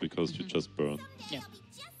overdraw because you just burn. Yeah.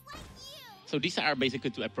 So these are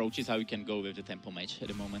basically 2 approaches how you can go with the tempo match at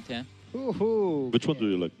the moment. Yeah. Ooh. Which one do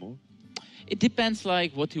you like more? It depends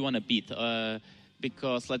like what you want to beat.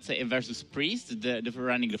 because let's say versus Priest, the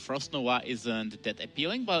running the Frost Nova isn't that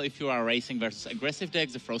appealing, but if you are racing versus aggressive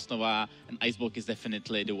decks, the Frost Nova and Ice Block is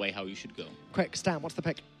definitely the way how you should go. Quick, Stan, what's the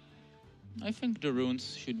pick? I think the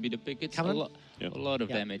runes should be the pick. It's a lot of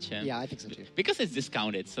damage. Yeah, I think so too. Because it's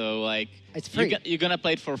discounted, so like it's free. You're gonna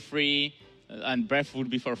play it for free, and Breath would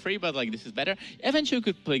be for free, but like this is better. Eventually, you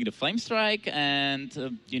could play the Flame Strike and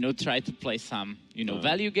try to play some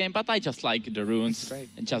value game. But I just like the runes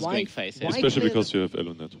and just going face. Yeah. Especially because you have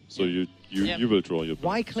Elunet, so you will draw your.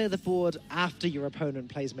 Why clear the board after your opponent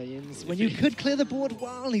plays minions when you could clear the board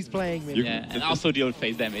while he's playing minions? Yeah, and also deal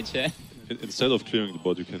face damage. Yeah. Instead of clearing the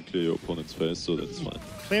board, you can clear your opponent's face, so that's fine.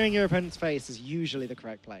 Clearing your opponent's face is usually the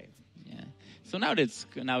correct play. Yeah. So now it's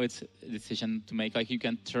a decision to make. Like you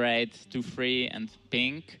can trade 2/3 and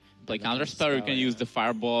pink, play counterspell. You can use the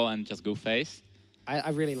fireball and just go face.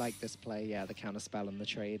 I really like this play. Yeah, the counterspell and the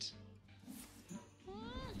trade.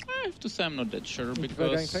 I have to say I'm not that sure you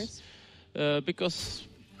going face? Because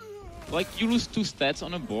like you lose 2 stats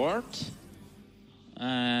on a board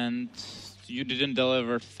and you didn't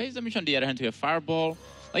deliver face damage. On the other hand, you have fireball.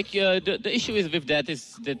 Like the issue is with that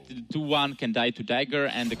is that the 2/1 can die to dagger,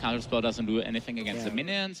 and the counterspell doesn't do anything against the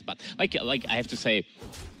minions. But like I have to say,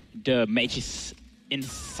 the mage is in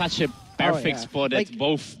such a perfect spot that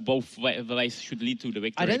both ways should lead to the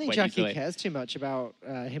victory. I don't think Jackie easily. cares too much about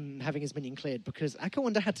him having his minion cleared, because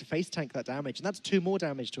AKAWonder had to face tank that damage, and that's 2 more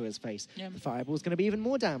damage to his face. Yeah. The fireball's going to be even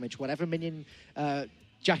more damage. Whatever minion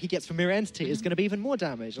Jackie gets from Mirror Entity is going to be even more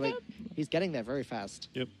damage. Like he's getting there very fast.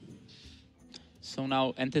 Yep. So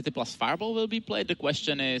now Entity plus Fireball will be played. The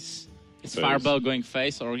question is Fireball going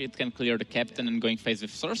face, or it can clear the Captain and going face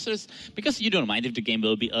with Sorceress? Because you don't mind if the game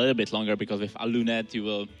will be a little bit longer, because with Alunet you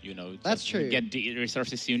will, that's true. Get the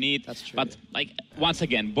resources you need. That's true. But like once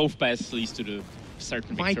again, both paths leads to the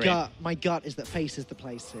certain victory. My gut is that face is the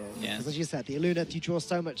place here. Yeah. Because as you said, the Alunet, you draw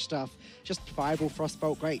so much stuff. Just Fireball,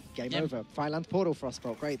 Frostbolt, great, game over. Fireland Portal,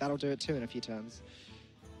 Frostbolt, great, that'll do it too in a few turns.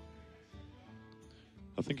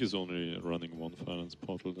 I think he's only running 1 Firelands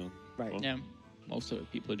Portal then. Right. Yeah, most of the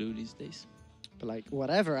people do these days. But like,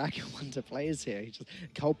 whatever AKAWonder plays here, he just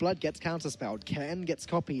Cold Blood gets counterspelled, Ken gets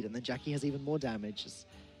copied, and then Jackie has even more damage.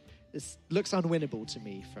 This looks unwinnable to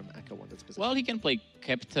me from AKAWonder's position. Well, he can play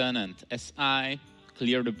Captain and SI,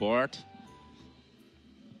 clear the board.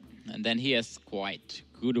 And then he has quite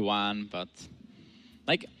good one, but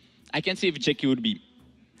like, I can see if Jackie would be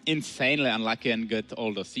insanely unlucky and get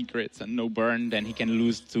all the secrets and no burn, then he can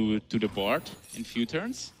lose to the board in few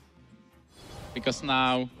turns. Because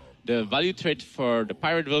now the value trade for the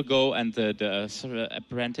pirate will go, and the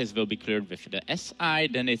apprentice will be cleared with the SI,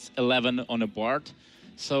 then it's 11 on a board.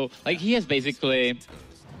 So like he has basically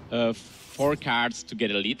 4 cards to get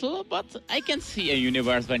a little, but I can see a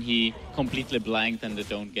universe when he completely blanked and they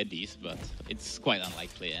don't get these, but it's quite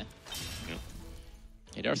unlikely. Yeah.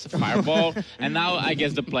 Okay, there's a Fireball, and now I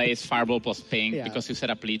guess the play is Fireball plus Pink, because you set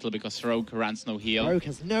up lethal, because Rogue runs no heal. Rogue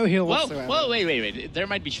has no heal whatsoever. Well, wait. There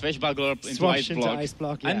might be Schwächbagler into Ice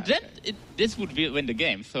Block. And this would win the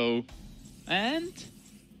game, so... And...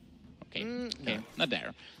 Okay, not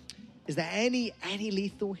there. Is there any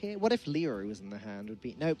lethal here? What if Leroy was in the hand? Would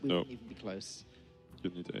be Nope, we wouldn't even be close. You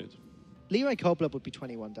need 8. Leroy Coldblood would be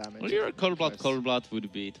 21 damage. Leroy Coldblood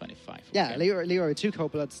would be 25. Yeah, okay. Leroy 2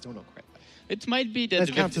 Coldblood, still not quite. It might be that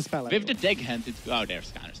with the deck hand,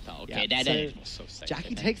 there's counterspell. Okay, that was so safe.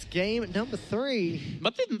 Jackie takes game number 3.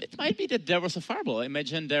 But it might be that there was a Fireball.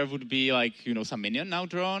 Imagine there would be like some minion now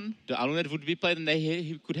drawn. The Alunet would be played, and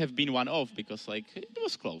he could have been one off, because like it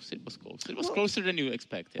was close. It was closer than you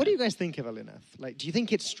expect. Yeah. What do you guys think of Alunet? Like, do you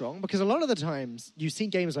think it's strong? Because a lot of the times you've seen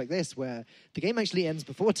games like this where the game actually ends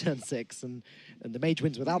before turn 6, and the mage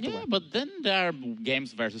wins without the weapon. But then there are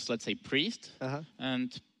games versus, let's say, Priest,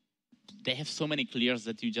 and they have so many clears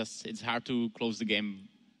that it's hard to close the game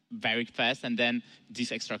very fast, and then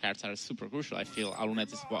these extra cards are super crucial. I feel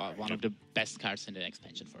Alunet is one of the best cards in the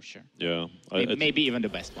expansion for sure. Yeah. Maybe even the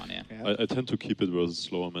best one, I tend to keep it versus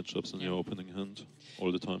slower matchups in your opening hand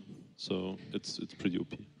all the time. So it's pretty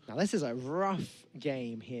OP. Now this is a rough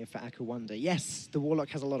game here for AKAWonder. Yes, the Warlock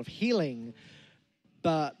has a lot of healing,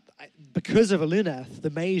 but because of Alunet,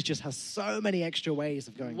 the mage just has so many extra ways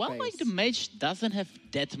of going face. Like the mage doesn't have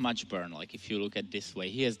that much burn, like if you look at this way.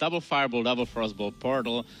 He has double Fireball, double Frostball,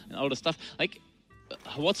 Portal, and all the stuff. Like,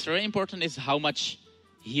 what's very important is how much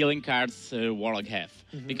healing cards Warlock have.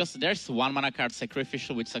 Because there's 1 mana card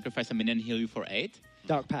Sacrificial, which sacrifice a minion, heal you for 8.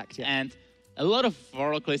 Dark Pact, yeah. And a lot of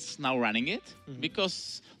Warlock lists now running it,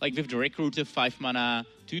 because like with the Recruiter 5 mana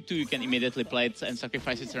 2/2, you can immediately play it and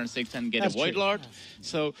sacrifice it turn 6 and get a Void Lord.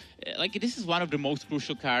 So like this is one of the most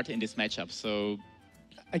crucial cards in this matchup. So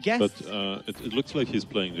I guess. But it looks like he's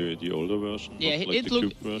playing the older version. Yeah, not like it the look-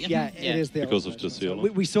 cube version. Yeah, Yeah. it is the Because old of the version. So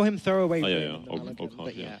seal. we saw him throw away. Ah, yeah, Rin yeah. on Okay, Elegant,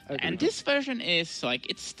 but yeah. And this version is like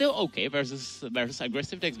it's still okay versus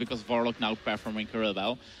aggressive decks because Warlock now performing really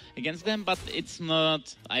well against them, but it's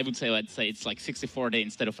not. I would say let's say it's like 60-40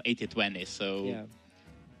 instead of 80-20. So Yeah.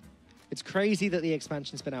 It's crazy that the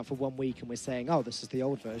expansion's been out for 1 week and we're saying, oh, this is the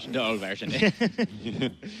old version. the old version.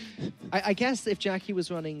 I guess if Jackie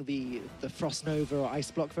was running the Frost Nova or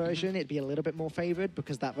Ice Block version, it'd be a little bit more favored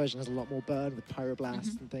because that version has a lot more burn with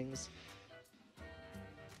Pyroblast and things.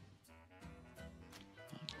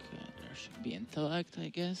 Okay, there should be intellect, I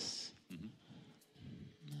guess.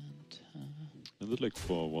 And it like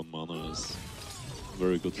for 1 mana is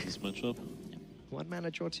very good in this matchup. 1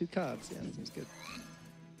 mana, draw 2 cards. Yeah, that seems good.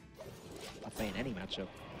 I'll play in any matchup.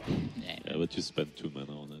 Yeah, but you spend 2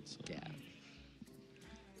 mana on it. So. Yeah.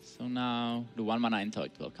 So now the 1 mana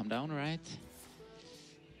intellect will come down, right?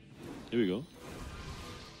 Here we go.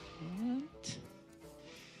 And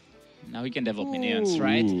now he can develop minions,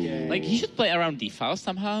 right? Yeah. Like he should play around defile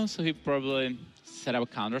somehow, so he probably set up a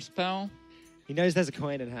counter spell. He knows there's a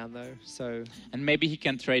coin in hand, though, so... And maybe he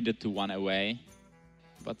can trade the 2-1 away.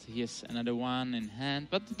 But he has another one in hand.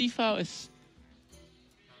 But the defile is...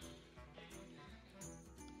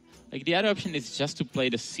 Like the other option is just to play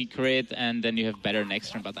the secret and then you have better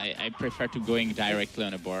next turn, but I prefer to going directly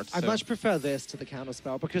on a board. I so- much prefer this to the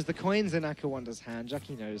counterspell because the coin's in AKAWonder's hand.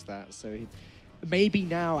 Jackie knows that, so maybe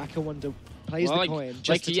now AKAWonder plays Well, the like, coin just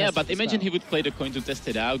like to yeah, test but the imagine spell. he would play the coin to test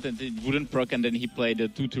it out and it wouldn't proc and then he played the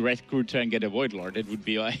 2 to recruiter and get a Void Lord. It would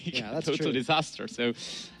be like Yeah, a that's total true. disaster. So,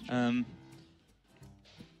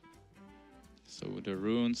 so the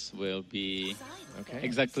runes will be Okay.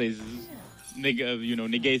 exactly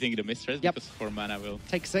negating the mistress Yep. because 4 mana will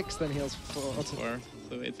Take 6, then heals 4. 4.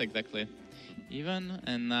 So it's exactly even.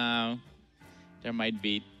 And now there might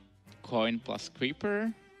be coin plus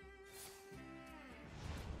creeper.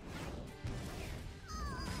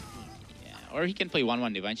 Or he can play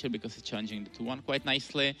 1-1 eventually because it's challenging the 2-1 quite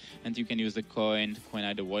nicely, and you can use the coin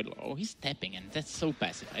out the void. Oh, he's tapping, and that's so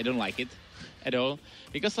passive. I don't like it at all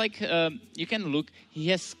because, like, you can look. He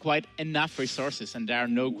has quite enough resources, and there are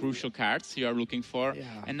no crucial cards you are looking for. Yeah.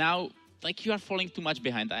 And now, like, you are falling too much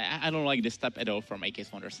behind. I don't like this step at all from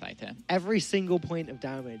AKAWonder's side. Every single point of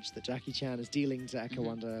damage that Jackie Chan is dealing to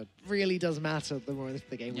AKAWonder really does matter the more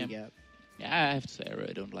the game we get. Yeah, I have to say I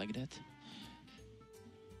really don't like that.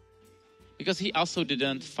 Because he also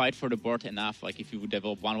didn't fight for the board enough. Like, if you would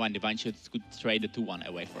develop 1-1 Divine Shield, it could trade the 2-1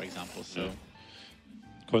 away, for example. So,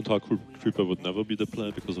 Coin Tower Creeper would never be the play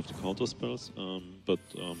because of the counter spells, but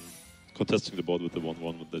contesting the board with the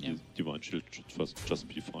 1-1 with the Divine Shield should just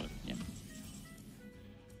be fine. yeah.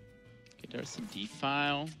 Okay, there's a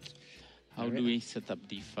defile. How do we set up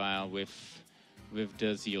defile with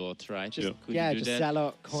the Zealot, right? Yeah. Could Yeah, you do just that? sell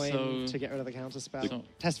out coin So- to get rid of the counterspell. So-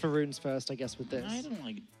 Test for runes first, I guess, with this. I don't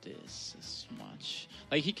like this as much.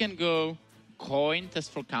 Like, he can go coin,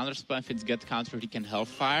 test for counterspell. If it's get countered, he can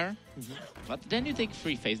Hellfire. But then you take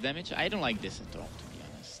 3 face damage. I don't like this at all, to be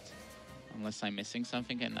honest. Unless I'm missing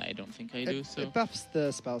something, and I don't think I do. So It buffs the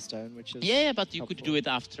Spellstone, which is... yeah, but you could helpful. do it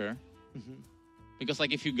after. Because,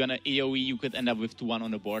 like, if you're gonna AoE, you could end up with 2-1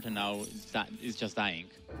 on the board, and now it's just dying.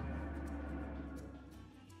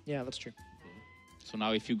 Yeah, that's true. So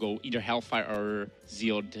now if you go either Hellfire or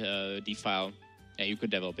Zealot defile, yeah, you could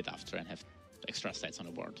develop it after and have extra stats on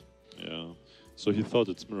the board. Yeah. So he thought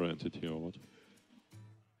it's Mirror Entity or what?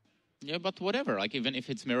 Yeah, but whatever. Like, even if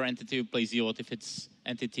it's Mirror Entity, you play Zealot. If it's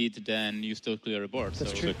Entity, then you still clear a board.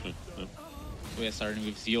 That's so, true. Exactly. Yeah. So yeah, starting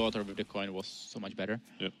with Zealot or with the coin was so much better.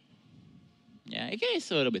 Yeah. Yeah, AK is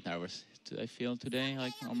a little bit nervous, I feel, today.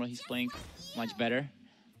 Like, normally he's playing much better.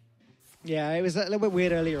 Yeah, it was a little bit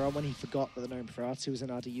weird earlier on when he forgot that the Gnome Ferratu was in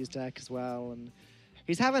RDU's deck as well, and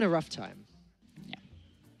he's having a rough time. Yeah.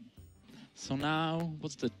 So now,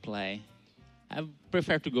 what's the play? I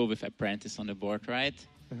prefer to go with Apprentice on the board, right?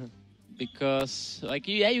 Because, like,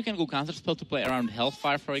 yeah, you can go counterspell to play around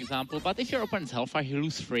Hellfire, for example, but if your opponent's Hellfire, you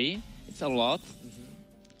lose 3. It's a lot.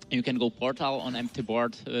 You can go Portal on empty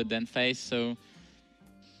board, then face, so...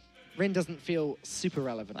 Rin doesn't feel super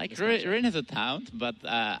relevant. Like, in this matchup. Rin has a taunt, but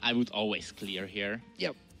I would always clear here.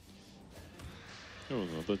 Yep. Here we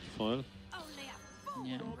go, that file.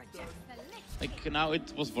 Yeah. Like, now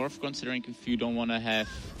it was worth considering if you don't want to have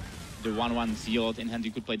the 1-1 Zealot in hand,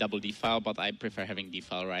 you could play double Defile, but I prefer having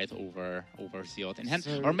Defile, right, over Zealot in hand.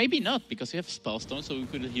 So- Or maybe not, because you have Spellstone, so you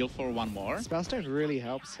could heal for 1 more. Spellstone really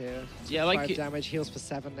helps here. Yeah, like... 5 damage, heals for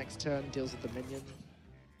 7 next turn, deals with the minion.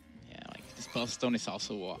 Yeah, like, the Spellstone is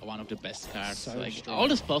also one of the best cards. So Like, strong. all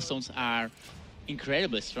the Spellstones are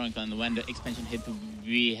incredibly strong, and when the expansion hit,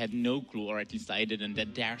 we had no clue, or at least I didn't,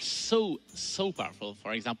 that they are so powerful.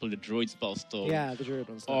 For example, the Druid Spellstone. Yeah, the Druid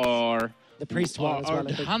one's nice. Or the Priest one as well. Or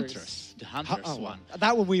the big Hunters. priest. The Hunters Oh, one.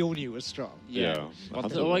 That one we all knew was strong. Yeah. But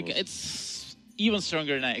Hunter like was- it's even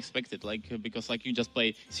stronger than I expected. Like because like you just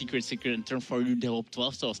play Secret, and turn 4 you develop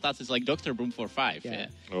 12 star stats. It's like Doctor Broom for 5. Yeah.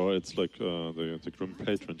 Oh, it's like the Grim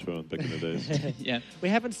Patron turn back in the days. Yeah. We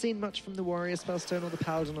haven't seen much from the Warrior Spellstone or the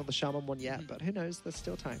Paladin or the Shaman one yet, but who knows? There's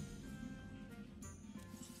still time.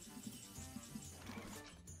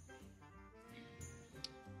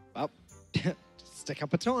 Well, stick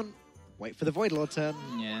up a taunt. Wait for the Void Lord turn.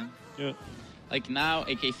 Yeah. Yeah. Like now,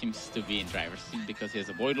 AK seems to be in driver's seat because he has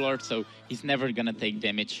a Void Lord, so he's never gonna take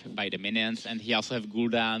damage by the minions, and he also have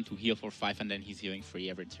cooldown to heal for 5, and then he's healing free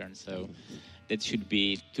every turn. So that should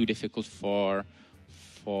be too difficult for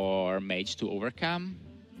Mage to overcome.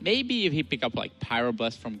 Maybe if he pick up like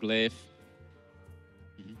Pyroblast from Glyph,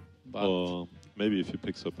 but Or maybe if he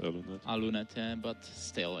picks up Alunet. Alunet, but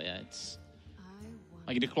still, yeah, it's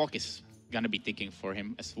like the clock is gonna be ticking for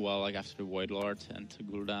him as well, like after the Void Lord and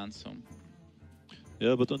cooldown. So.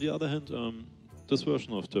 Yeah, but on the other hand, this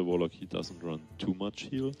version of the Warlock, he doesn't run too much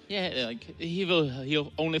heal. Yeah, like he will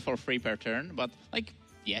heal only for 3 per turn, but like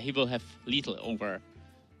yeah, he will have lethal over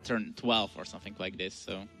turn 12 or something like this.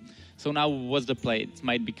 So now what's the play? It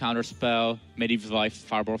might be Counterspell, Medieval Life,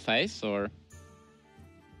 Fireball Face, or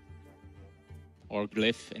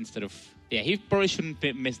Glyph instead of yeah. He probably shouldn't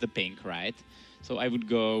miss the pink, right? So I would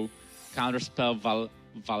go Counterspell,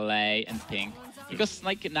 Valet, and pink. Because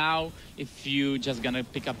like now, if you just gonna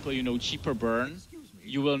pick up cheaper burn,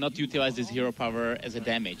 you will not utilize this hero power as a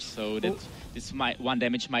damage. So that this one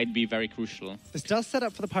damage might be very crucial. This does set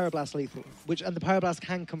up for the Pyroblast lethal, and the Pyroblast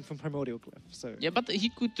can come from Primordial Glyph. So Yeah, but he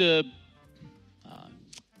could. Okay.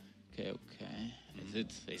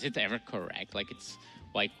 Is it ever correct? Like it's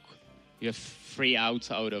like you have 3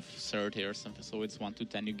 outs out of 30 or something. So it's 1 to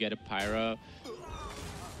 10. You get a Pyro,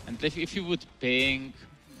 and if you would ping.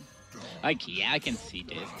 Like, yeah, I can see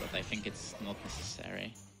this, but I think it's not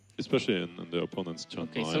necessary. Especially in the opponent's turn.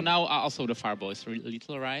 Okay, so now also the Fireball is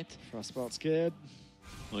lethal, right? Frostbolt's good.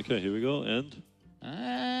 Okay, here we go, and...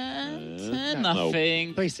 And No.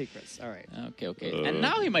 nothing. 3 secrets. All right. Okay. And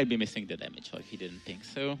now he might be missing the damage, like he didn't think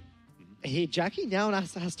so. Jackie now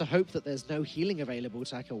has to hope that there's no healing available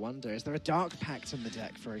to AKAWonder. Is there a Dark Pact in the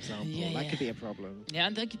deck, for example? That could be a problem. Yeah,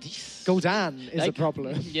 and like these... Gul'dan is a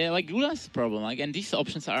problem. Yeah, like Gul'dan's a problem. Like, and these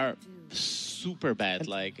options are super bad.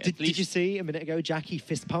 Like, at Did least... you see a minute ago Jackie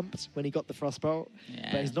fist pumped when he got the Frostbolt?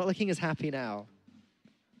 Yeah. But he's not looking as happy now.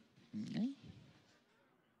 Yeah.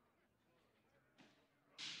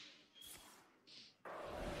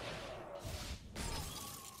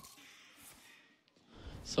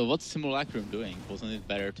 So what's Simulacrum doing? Wasn't it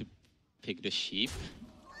better to pick the sheep?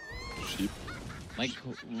 Sheep. Like,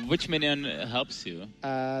 which minion helps you?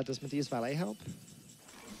 Does Medea's Valet help?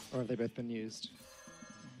 Or have they both been used?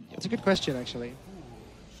 It's a good question, actually.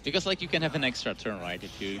 Because, like, you can have an extra turn, right?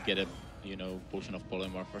 If you get a, Potion of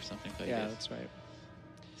Polymorph or something like Yeah, this. that's right.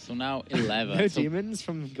 So now 11. No so, demons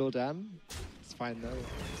from Gul'dan. It's fine, though.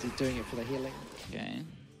 Is he doing it for the healing? Okay.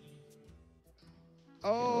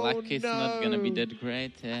 Oh, Luck is no. not gonna be that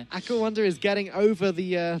great. AKAWonder is getting over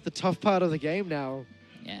the tough part of the game now.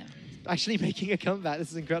 Yeah. Actually making a comeback. This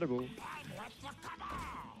is incredible.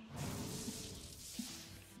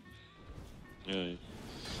 Yeah.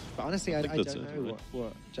 But honestly, I think don't that's it, know right?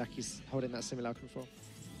 what Jackie's holding that Simulacrum for.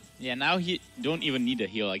 Yeah, now he don't even need a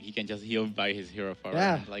heal. Like, he can just heal by his hero power.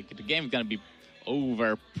 Yeah. Like, the game's gonna be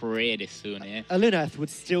over pretty soon, yeah? Aluneth would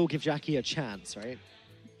still give Jackie a chance, right?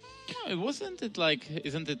 No, wasn't it like,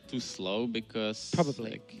 isn't it too slow? Because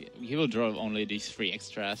Probably. like, he will draw only these 3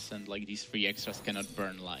 extras, and like these 3 extras cannot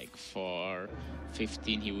burn like for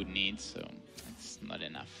 15 he would need, so it's not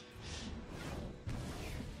enough.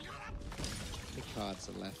 The cards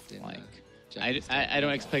are left in. Like, Jackie's I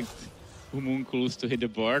don't expect Homunculus to hit the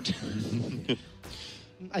board.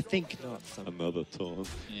 I think not. Another taunt.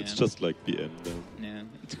 Yeah. It's just like BM then. Yeah,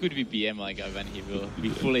 it could be BM like when he will be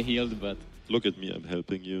fully healed, but Look at me, I'm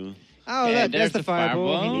helping you. Oh, Yeah, look, there's the the fireball.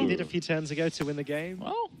 He fireball. needed a few turns ago to win the game.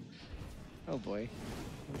 well, Oh boy.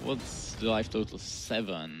 what's the life total?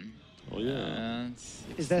 7. Oh yeah.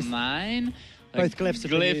 Is there 9? both glyphs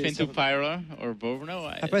have been Glyph used, into haven't they? Pyro or Bow? No,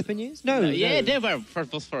 Have both been used? No. Yeah, no. they were.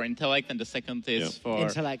 First was for Intellect, and the second is Yeah. for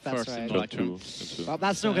Intellect, that's for right. Got Simulacrum. two. Well,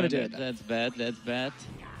 that's not going to do it. That's bad. That's bad.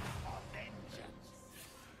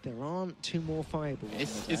 There aren't 2 more fireballs.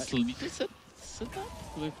 Is in the deck. Lethal set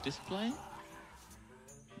up with display?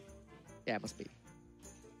 Yeah, it must be.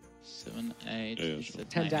 7, 8, Yeah, he's sure. at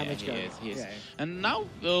 10 9. damage Yeah, going. he is. Yeah. And now,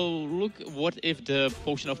 look, what if the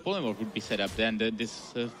Potion of Polymorph would be set up? Then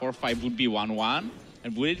this 4-5 would be 1-1.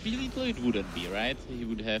 And would it be lethal? It wouldn't be, right? He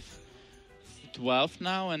would have 12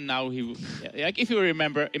 now, and now he would... Yeah, like, if you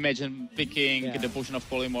remember, imagine picking the Potion of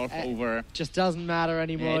Polymorph over... Just doesn't matter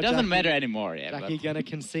anymore. it doesn't matter anymore, yeah. Jackie gonna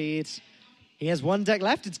concede. He has one deck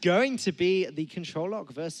left. It's going to be the Control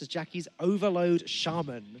Lock versus Jackie's Overload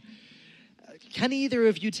Shaman. Can either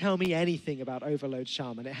of you tell me anything about Overload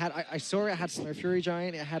Shaman? It had, I saw it had Snow Fury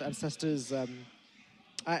Giant. It had Ancestor's.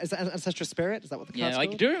 Is that Ancestral Spirit? Is that what the card's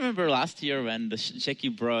called? Do you remember last year when the Jackie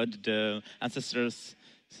brought the Ancestor's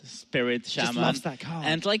Spirit Shaman? Just loves that card.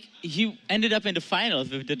 And like he ended up in the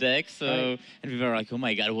finals with the deck, so Right. and we were like, oh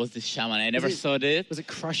my god, what's this Shaman? I never saw this. Was it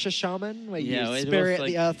Crusher Shaman, where you Yeah, it spirit was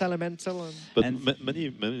like- the Earth Elemental? And But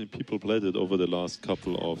many people played it over the last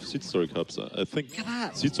couple of SeatStory Cups. I think Look at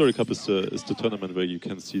that. SeatStory Cup is the tournament where you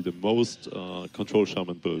can see the most control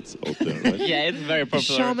shaman builds out there, right? Yeah, it's very the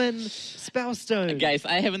popular. Shaman Spellstone. Guys,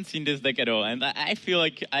 I haven't seen this deck at all, and I feel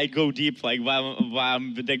like I go deep. Like while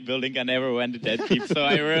I'm the deck building, I never went that deep, so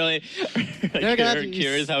I really Look at that,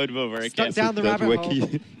 curious how it will work. Stuck Yeah. down the that rabbit wacky.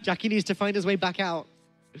 hole. Jackie needs to find his way back out.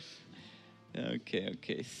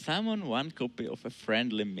 Okay. Summon one copy of a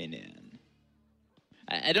friendly minion.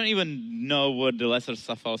 I don't even know what the Lesser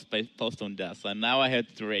Sapphire Spellstone does, and now I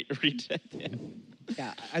had to read that. Yeah.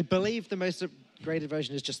 Yeah, I believe the most upgraded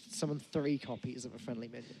version is just summon 3 copies of a friendly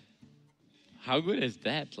minion. How good is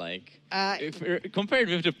that? Like, If- compared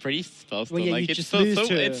with the Priest Spellstone, Well, yeah, like you it's just so, lose so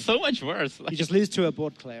to- it's so much worse. You Like, just lose to a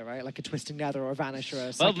board clear, right? Like a Twisting Nether or a Vanish or a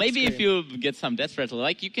well, Psychic maybe if Scream. you get some Death Rattle,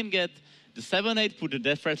 like you can get the 7-8, put the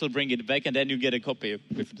Death Rattle, bring it back, and then you get a copy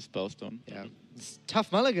with the Spellstone. Yeah. It's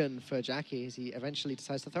tough mulligan for Jackie as he eventually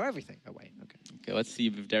decides to throw everything away. Okay. Okay, let's see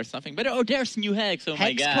if there's something. But oh, there's new Hex. Oh my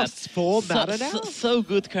Hex god. costs 4 mana now? So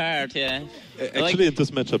good card, yeah. Actually, in this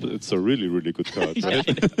matchup, it's a really, really good card, Yeah, right?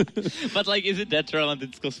 I know. But like, is it that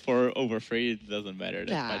relevant? It costs 4 over 3. It doesn't matter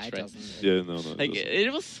that Nah, much, it right? doesn't. Yeah, no. Like,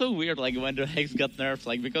 it was so weird, like, when the Hex got nerfed,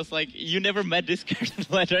 like, because, like, you never met this card in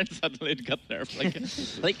Ladder and suddenly it got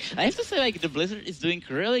nerfed. Like, I have to say, like, the Blizzard is doing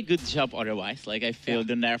a really good job otherwise. Like, I feel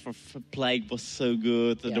the nerf of Plague was so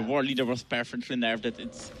good, the War Leader was perfectly nerfed, that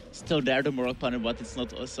it's still there, the Morok Panel, but it's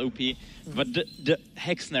not as OP. But the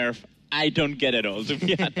Hex nerf, I don't get at all, to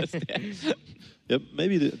be honest. Yeah. Yeah,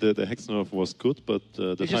 maybe the Hex nerf was good, but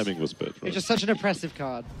the just- timing was bad, right? It's just such an oppressive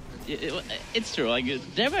card. It's true. Like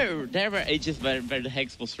there were ages where the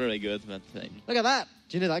Hex was really good, but Look at that.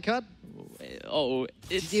 Do you know that card?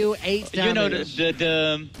 it's Deal 8 damage. you know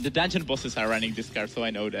the dungeon bosses are running this card, so I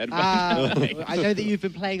know that. But, I know that you've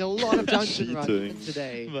been playing a lot of Dungeon Run Cheating.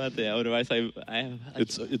 today. but yeah, otherwise I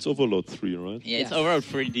It's Overload 3, right? yeah, it's Yes. overall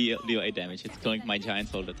 3 deal 8 damage. It's killing my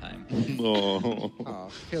giants all the time. Oh. Oh,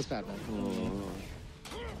 feels bad, man.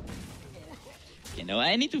 You know,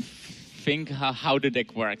 I need to think how the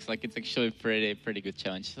deck works. Like, it's actually a pretty good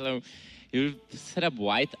challenge. So you set up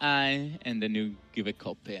White Eye, and then you give a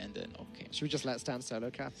copy, and then okay. Should we just let Stan solo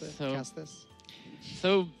cast this?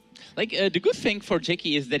 So, like, the good thing for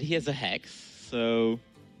Jackie is that he has a Hex. So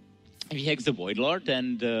if he hacks the Void Lord,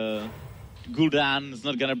 then the Gul'dan is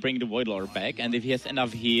not gonna bring the Void Lord back. And if he has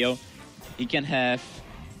enough heal, he can have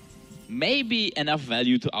maybe enough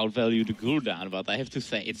value to outvalue the Gul'dan. But I have to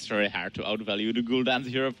say, it's very hard to outvalue the Gul'dan's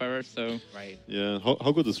hero power. So, Right. Yeah,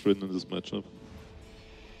 how good is Rin in this matchup?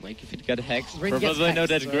 like, if it got hexed, Ring gets probably know hexed,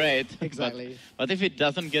 that's right? great. Exactly. But if it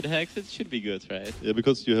doesn't get hexed, it should be good, right? Yeah,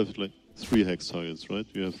 because you have like 3 Hex targets, right?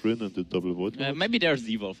 You have Rin and the double Void Lord. Maybe there's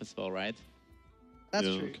Devolve as well, right? That's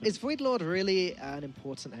Yeah, true. okay. Is Void Lord really an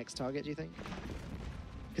important Hex target, do you think?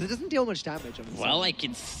 Because it doesn't deal much damage on the Well, like,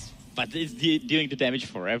 but it's dealing the damage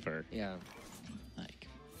forever. Yeah. Like,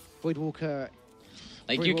 Void Walker.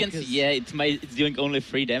 Like Void you can Walker's- see, yeah, it's doing only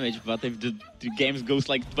 3 damage, but if the game goes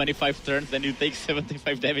like 25 turns, then you take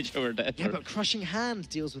 75 damage over that. Yeah, but Crushing Hand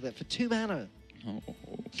deals with it for 2 mana. Oh.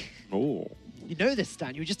 Oh. You know this,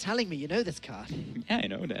 Stan. You were just telling me you know this card. Yeah, I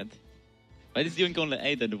know that. But it's doing only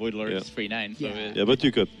 8 and the Void Lord Yeah. is 3/9. So Yeah. Yeah, but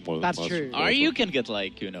you got more That's much true. or you can get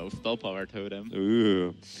like, spell power totem.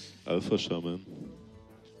 Ooh, Alpha Shaman.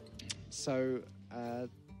 So,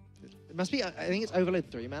 it must be, I think it's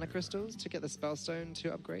overload 3 mana crystals to get the Spellstone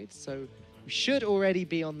to upgrade. So, we should already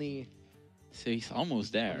be on the So he's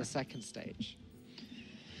almost on there. the second stage.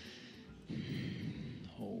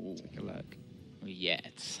 Oh. Take a look. Yeah,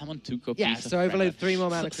 it's summon 2 copies. Yeah, of so overload Fragile. 3 more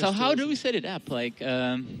mana So how crystals. do we set it up? Like,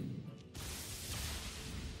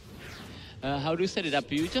 how do you set it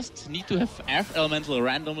up? You just need to have Earth Elemental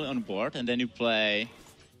randomly on board, and then you play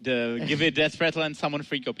give it Death Rattle and summon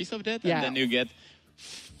 3 copies of that, Yeah. and then you get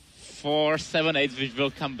 4 7/8, which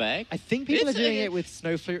will come back. I think people are It's, doing it with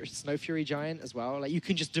Snow Fury Giant as well. Like you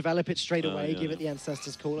can just develop it straight away, give it the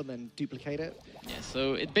Ancestor's Call, and then duplicate it. Yeah,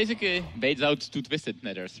 so it basically baits out 2 Twisted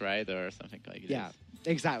Nethers, right? Or something like this. Yeah,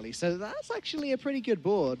 exactly. So that's actually a pretty good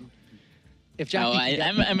board. If Jackie,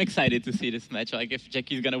 I'm excited to see this match. Like, if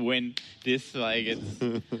Jackie's gonna win this, like, it's...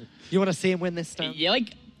 You want to see him win this time? Yeah,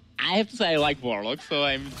 like, I have to say I like Warlock, so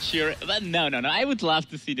I'm sure... But no. I would love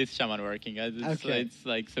to see this Shaman working. It's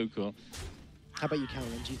like, so cool. How about you,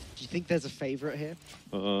 Caroline? Do you think there's a favorite here?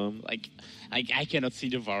 Like, I cannot see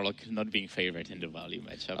the Warlock not being favorite in the value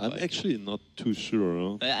matchup. I'm actually not too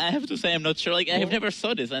sure. I have to say I'm not sure. Like, I have never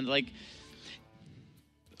saw this, and like...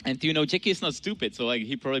 And you know, Jackie is not stupid, so like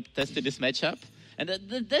he probably tested this matchup. And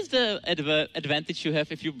that's the advantage you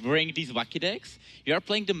have if you bring these wacky decks. You are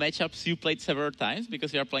playing the matchups you played several times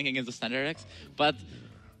because you are playing against the standard decks, but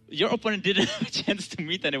your opponent didn't have a chance to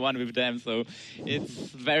meet anyone with them, so it's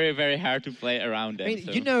very, very hard to play around them. I mean,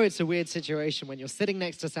 so. you know it's a weird situation when you're sitting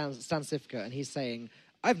next to Stan Sifka and he's saying,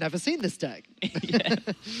 I've never seen this deck. Yeah.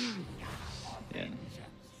 Yeah.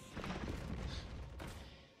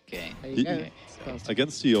 Okay. There you go. He-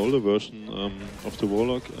 Against the older version of the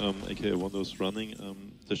Warlock, AKAWonder is running,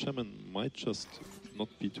 the Shaman might just not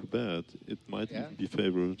be too bad. It might even be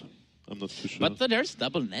favored. I'm not too sure. But there's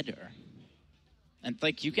double Nether. And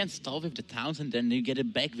like you can stall with the towns and then you get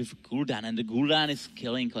it back with Gul'dan, and the Gul'dan is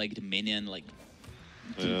killing like the minion like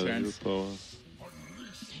in 2 turns. Power.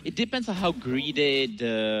 It depends on how greedy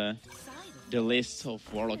the list of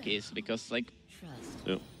Warlock is, because like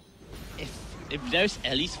Yeah. if there's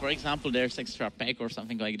Elise, for example, there's extra pack or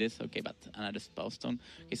something like this. Okay, but another spellstone.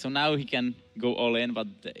 Okay, so now he can go all in, but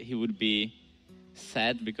he would be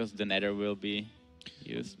sad because the Nether will be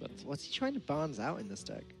used. But What's he trying to Barnes out in this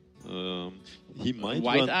deck? He might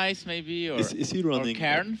White run... Eyes maybe, or Is he running... or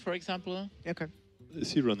Cairn, for example. Okay.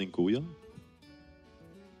 Is he running Goya?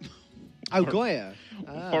 Oh, Goya.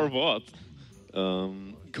 For what?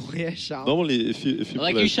 Goya Shaman. Normally, if you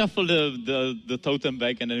Like play... you shuffle the totem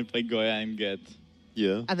back and then you play Goya and get...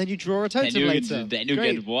 Yeah. And then you draw a totem later. Then you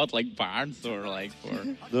Great. get what? Like Barnes or like for...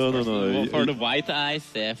 No. For the White Eyes,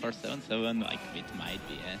 yeah, for 7/7, like it might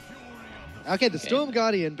be, yeah. Okay, the Storm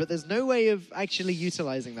Guardian, but there's no way of actually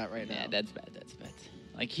utilizing that right now. Yeah, that's bad.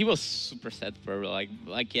 Like he was super sad for like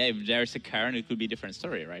yeah, if there's a Cairn, it could be a different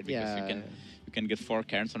story, right? Because you can get 4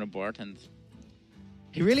 Cairns on a board, and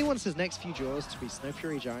He really wants his next few draws to be Snow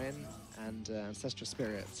Fury Giant and Ancestral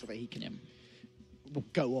Spirit so that he can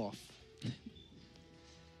go off.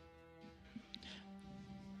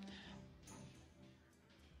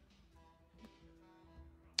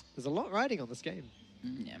 There's a lot riding on this game.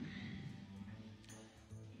 yeah.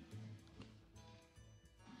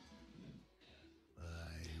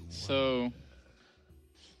 So,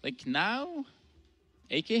 like now,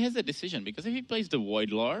 AK has a decision, because if he plays the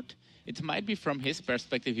Void Lord, it might be from his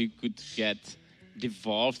perspective he could get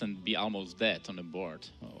devolved and be almost dead on the board,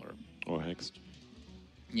 Or Hexed.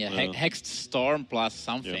 yeah, Hexed Storm plus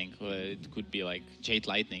something. It could be like Jade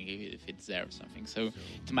Lightning if it's there or something. So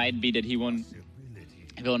it might be that he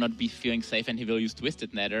will not be feeling safe and he will use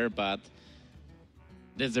Twisted Nether, but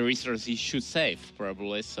that's the resource he should save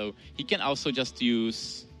probably. So he can also just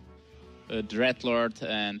use Dreadlord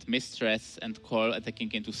and Mistress and Coil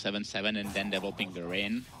attacking into 7/7 and then developing the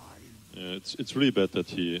Rain. Yeah, it's really bad that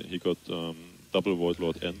he got double Void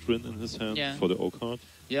Lord and Rin in his hand for the O card.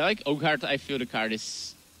 Yeah, like O card, I feel the card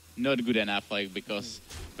is not good enough, like because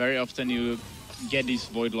very often you get these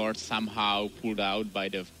Void Lords somehow pulled out by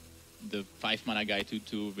the 5-mana guy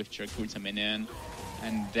 2/2 with recruits a minion,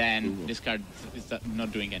 and then this card is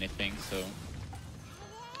not doing anything. So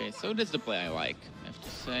okay, so that's the play I like, I have to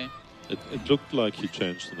say. It looked like he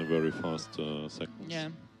changed in a very fast second. Yeah,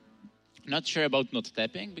 not sure about not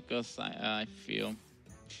tapping because I feel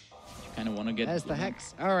you kind of want to get. There's the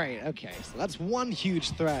Hex. All right, okay. So that's one huge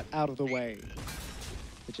threat out of the way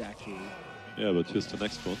for Jackie. Yeah, but here's the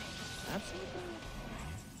next one. That's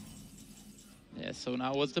Yeah, so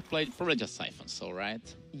now what's the play? Probably just Siphon Soul, right?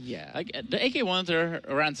 yeah. Like the AKAWonder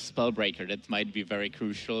runs Spellbreaker. That might be very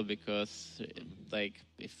crucial because, like,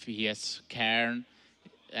 if he has Cairn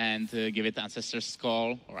and give it Ancestor's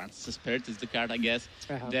Call, or Ancestor's Spirit is the card, I guess,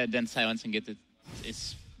 then silencing it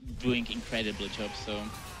is doing incredible job. So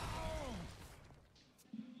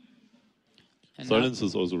and Silence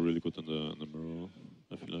is also really good in the mirror,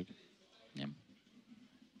 I feel like. yeah.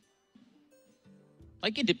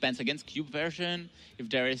 Like it depends. Against Cube version,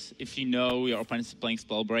 if you know your opponent is playing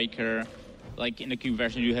Spellbreaker, like in the Cube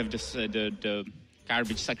version you have this the card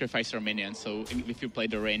which sacrifices your minion. So if you play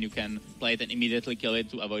the Rain, you can play it and immediately kill it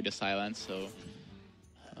to avoid the silence. So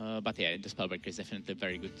But yeah, the Spellbreaker is definitely a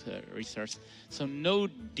very good resource. So no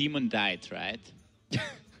demon died, right?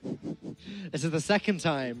 This is the second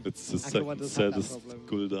time. It's the AKAWonder's had that saddest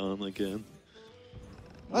problem. Gul'dan again.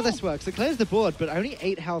 Oh, this works. It clears the board, but only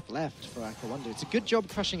 8 health left for AKAWonder. It's a good job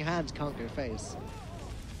crushing hand can't go face.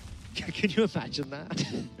 Can you imagine that?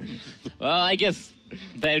 Well, I guess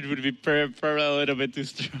that would be probably a little bit too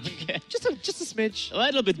strong. just a smidge. A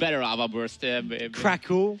little bit better Lava Burst. Maybe.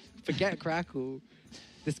 Crackle. Forget Crackle.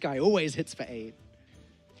 This guy always hits for 8.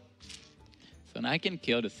 So now I can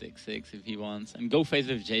kill the 6/6 if he wants and go face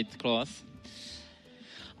with Jade Claws.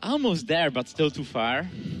 Almost there, but still too far.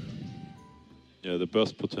 Yeah, the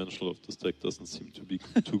burst potential of this deck doesn't seem to be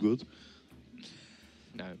too good.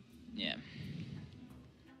 No. Yeah.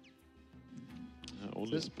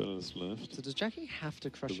 Only spell is left. So does Jackie have to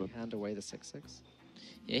crushing hand away the 6/6?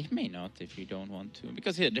 Yeah, he may not if you don't want to.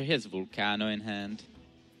 Because he has Volcano in hand.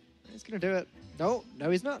 He's going to do it. No,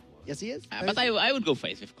 he's not. Yes, he is. But I would go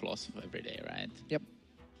face with Claws every day, right? Yep.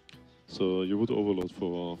 So you would overload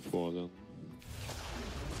for then.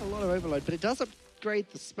 A lot of overload, but it does upgrade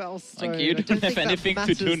the spell stone. Like you I don't have think that anything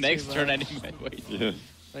to do matters next too turn much. anyway. Wait. Yeah.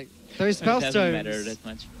 Like those It doesn't spell matter stones. that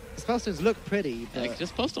much. Spell stones look pretty, but Like, the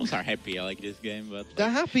Spellstones are happy. I like this game, but they're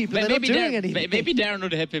happy, but But they're not doing anything. Maybe they're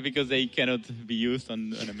not happy because they cannot be used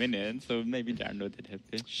on a minion. So maybe they're not that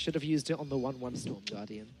happy. Should have used it on the 1/1 Storm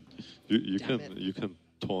Guardian. You Damn can it. you can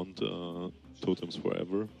taunt totems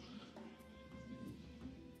forever.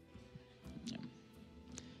 Yeah.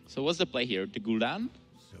 So what's the play here? The Gul'dan?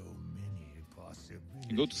 So many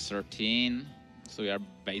possibilities. You go to 13, so you are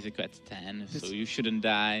basically at 10. So you shouldn't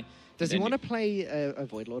die. Does he Then want to play a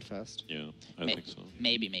Void Lord first? Yeah, I May- think so.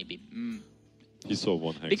 Maybe. He saw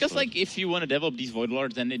one hex. Because right? like if you want to develop these Void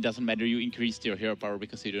Lords, then it doesn't matter. You increased your hero power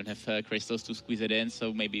because you don't have crystals to squeeze it in.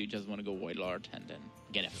 So maybe you just want to go Void Lord and then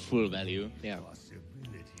get a full value. Yeah.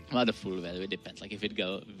 Not a full value. It depends. Like if it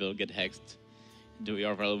will get hexed,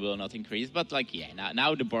 your value will not increase. But like yeah,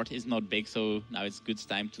 now the board is not big, so now it's good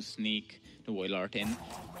time to sneak the Void Lord in.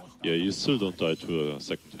 Yeah, you still don't die to a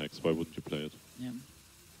second hex. Why wouldn't you play it? Yeah.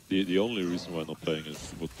 The only reason why not playing it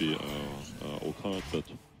would be O-card, but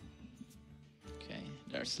Okay.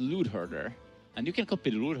 There's Loot Herder, and you can copy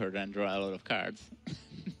the Loot Herder and draw a lot of cards.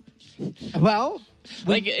 Well,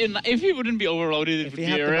 Like if he wouldn't be overloaded, it If would he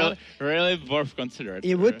be had the really, money- really worth considering.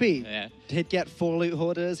 it would be. Yeah. He'd get 4 Loot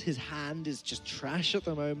Hoarders. His hand is just trash at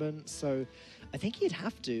the moment, so I think he'd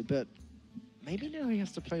have to, but maybe now he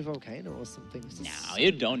has to play Volcano or something. It's No, so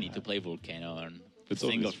you don't need to bad. play Volcano on It's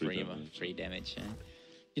only single 3 damage. free damage. Yeah.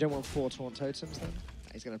 You don't want 4 Taunt Totems then?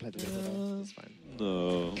 He's going to play the Loot Hoarder. That's fine.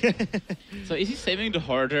 no. So is he saving the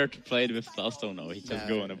Hoarder to play it with Spellstone? No, he just No.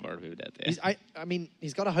 go on a board with that. Yeah. I mean,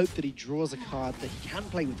 he's got to hope that he draws a card that he can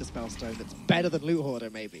play with the Spellstone that's better than Loot Hoarder,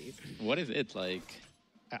 maybe. What is it like?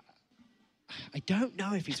 I don't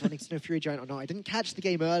know if he's running Snow Fury Giant or not. I didn't catch the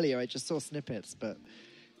game earlier. I just saw snippets, but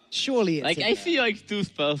surely it's Like in I there. see like 2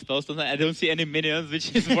 Spellstones. I don't see any minions,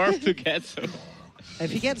 which is worth to get. So.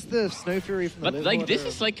 If he gets the Snow Fury from the But Loot like Hoarder, this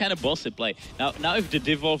is like kind of bossy play. Now if the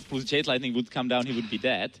Devolve plus Jade Lightning would come down, he would be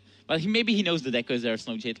dead. But maybe he knows the deck because there's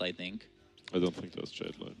no Jade Lightning. I don't think there's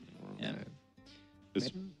Jade Lightning. Yeah. It's,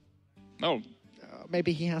 No.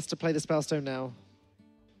 maybe he has to play the Spellstone now.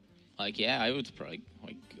 Like yeah, I would probably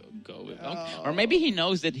like go with or maybe he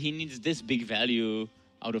knows that he needs this big value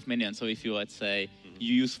out of minions. So if you let's say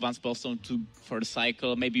you use 1 Spellstone for the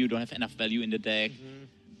cycle, maybe you don't have enough value in the deck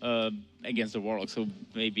against the Warlock. So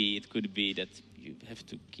maybe it could be that you have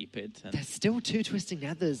to keep it. And There's still 2 Twisting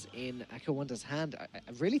Nethers in AKAWonder's hand. I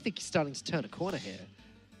really think he's starting to turn a corner here.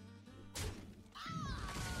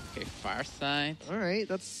 okay, far side. All right,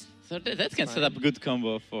 that's... So that can set up a good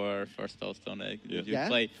combo for Spellstone. Like, Yeah. You Yeah?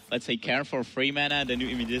 play, let's say, Cairn for 3 mana, then you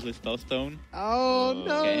immediately Spellstone. Oh,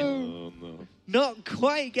 no! Okay. oh no. Not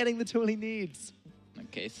quite getting the tool he needs.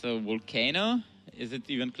 Okay, so Volcano. Is it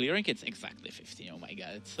even clearing? It's exactly 15. Oh my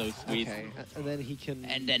god, it's so sweet. Okay, and then he can...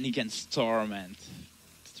 And then he can Storm and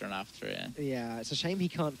turn after it. Yeah, it's a shame he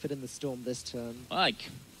can't fit in the Storm this turn. Like,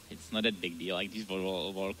 it's not a big deal. Like, these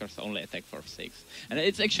Walkers only attack for 6. And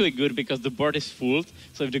it's actually good because the board is full.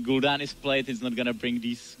 So if the Gul'dan is played, it's not gonna bring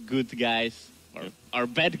these good guys or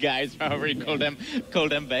bad guys, however you call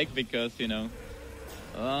them back, because you know.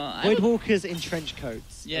 Voidwalkers in trench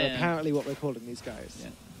coats. Yeah. Are apparently what we're calling these guys. Yeah.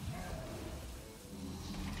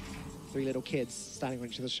 3 little kids standing on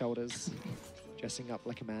each other's shoulders, dressing up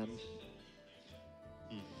like a man.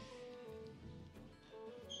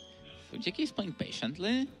 So Jackie is playing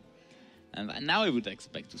patiently, and now I would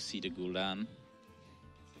expect to see the Gul'dan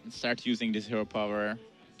and start using this hero power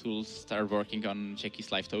tools, start working on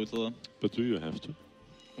Jackie's life total. But do you have to?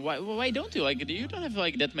 Why don't you? Like, you don't have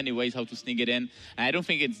like that many ways how to sneak it in. And I don't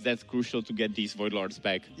think it's that crucial to get these Void Lords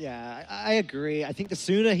back. Yeah, I agree. I think the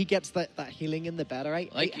sooner he gets that healing in, the better.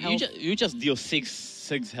 Right? Like, you just deal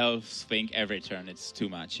six health thing every turn. It's too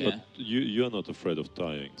much. Yeah. But you're not afraid of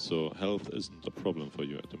dying, so health isn't a problem for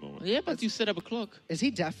you at the moment. Yeah, but you set up a clock. Is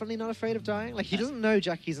he definitely not afraid of dying? Like, he doesn't know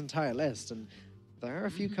Jackie's entire list, and there are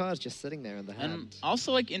a few cards just sitting there in the hand. And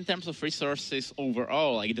also, like, in terms of resources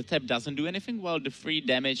overall, like, the tap doesn't do anything, while the free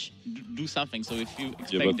damage do something. So if you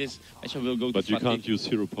expect this matchup will go but to you can't fatigue. use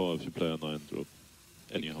hero power if you play a 9-drop.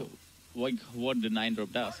 Anyhow. Like what the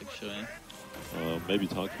 9-drop does, actually. Maybe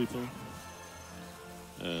Tark Reaper.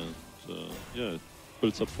 And yeah, it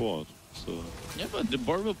builds up board. So Yeah, but the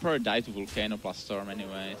board will probably die to Volcano plus Storm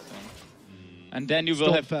anyway. So. And then you will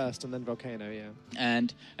Storm have first, and then Volcano, yeah.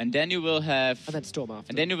 and then you will have And then Storm after.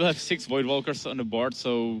 and then you will have 6 Void Walkers on the board,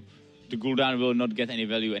 so the cooldown will not get any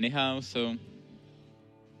value anyhow. So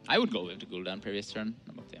I would go with the cooldown previous turn.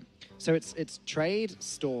 About them. So it's Trade,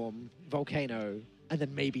 Storm, Volcano, and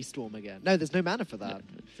then maybe Storm again. No, there's no mana for that.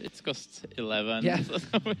 It's cost 11. Yeah. So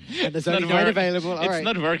And there's it's only not 9 available. All It's right.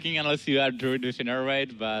 not working unless you are Druid with inner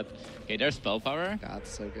weight, but okay, there's spell power. God,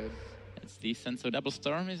 that's so good. It's decent. So double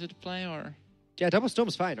storm is it play or? Yeah, Double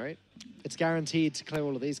Storm's fine, right? It's guaranteed to clear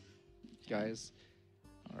all of these guys.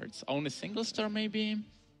 Or it's only single storm maybe?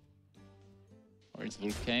 Or it's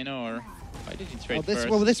Volcano, or why did he trade first?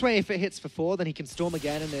 Well, this way, if it hits for 4, then he can Storm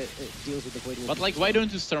again, and it deals with the Void. But like, why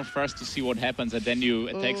don't you storm first to see what happens, and then you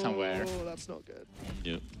attack somewhere? Oh, that's not good.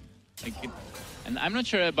 yeah. Like and I'm not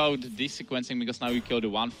sure about this sequencing, because now you kill the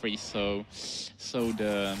 1-3, so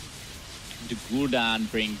the cooldown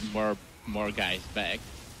brings more guys back.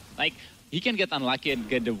 Like, he can get unlucky and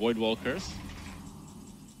get the Void Walkers.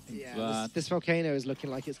 Yeah, But- this Volcano is looking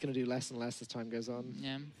like it's going to do less and less as time goes on.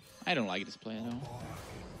 Yeah, I don't like this play at all.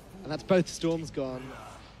 And that's both Storms gone.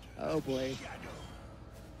 Oh boy.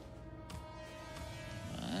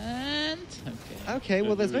 And okay. Okay,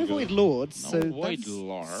 well, Yeah, there's here no we go. Void Lords, No so Void that's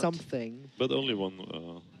Lord. something. But only one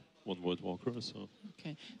Void Walker, so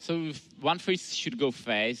Okay, so 1-3 should go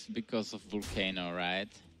face because of Volcano, right?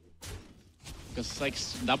 Because like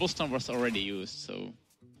double storm was already used, so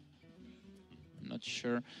I'm not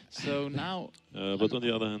sure. So now, but on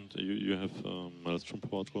the other hand, you have Maelstrom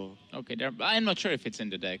Portal. okay, I'm not sure if it's in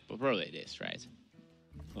the deck, but probably it is, right?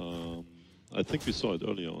 I think we saw it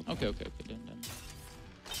earlier on. Okay, then.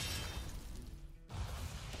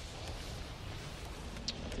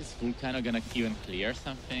 Is Volcano gonna even clear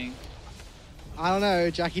something? I don't know.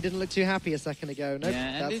 Jackie didn't look too happy a second ago. Nope,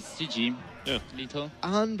 Yeah, and that's it's GG. Yeah. Little.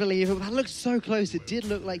 unbelievable. That looked so close. It did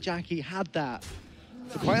look like Jackie had that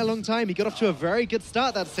for quite a long time. He got off to a very good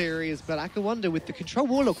start that series, but AKAWonder with the Control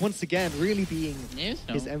Warlock once again really being Yes,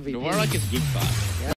 no. his MVP. The Warlock is good fast.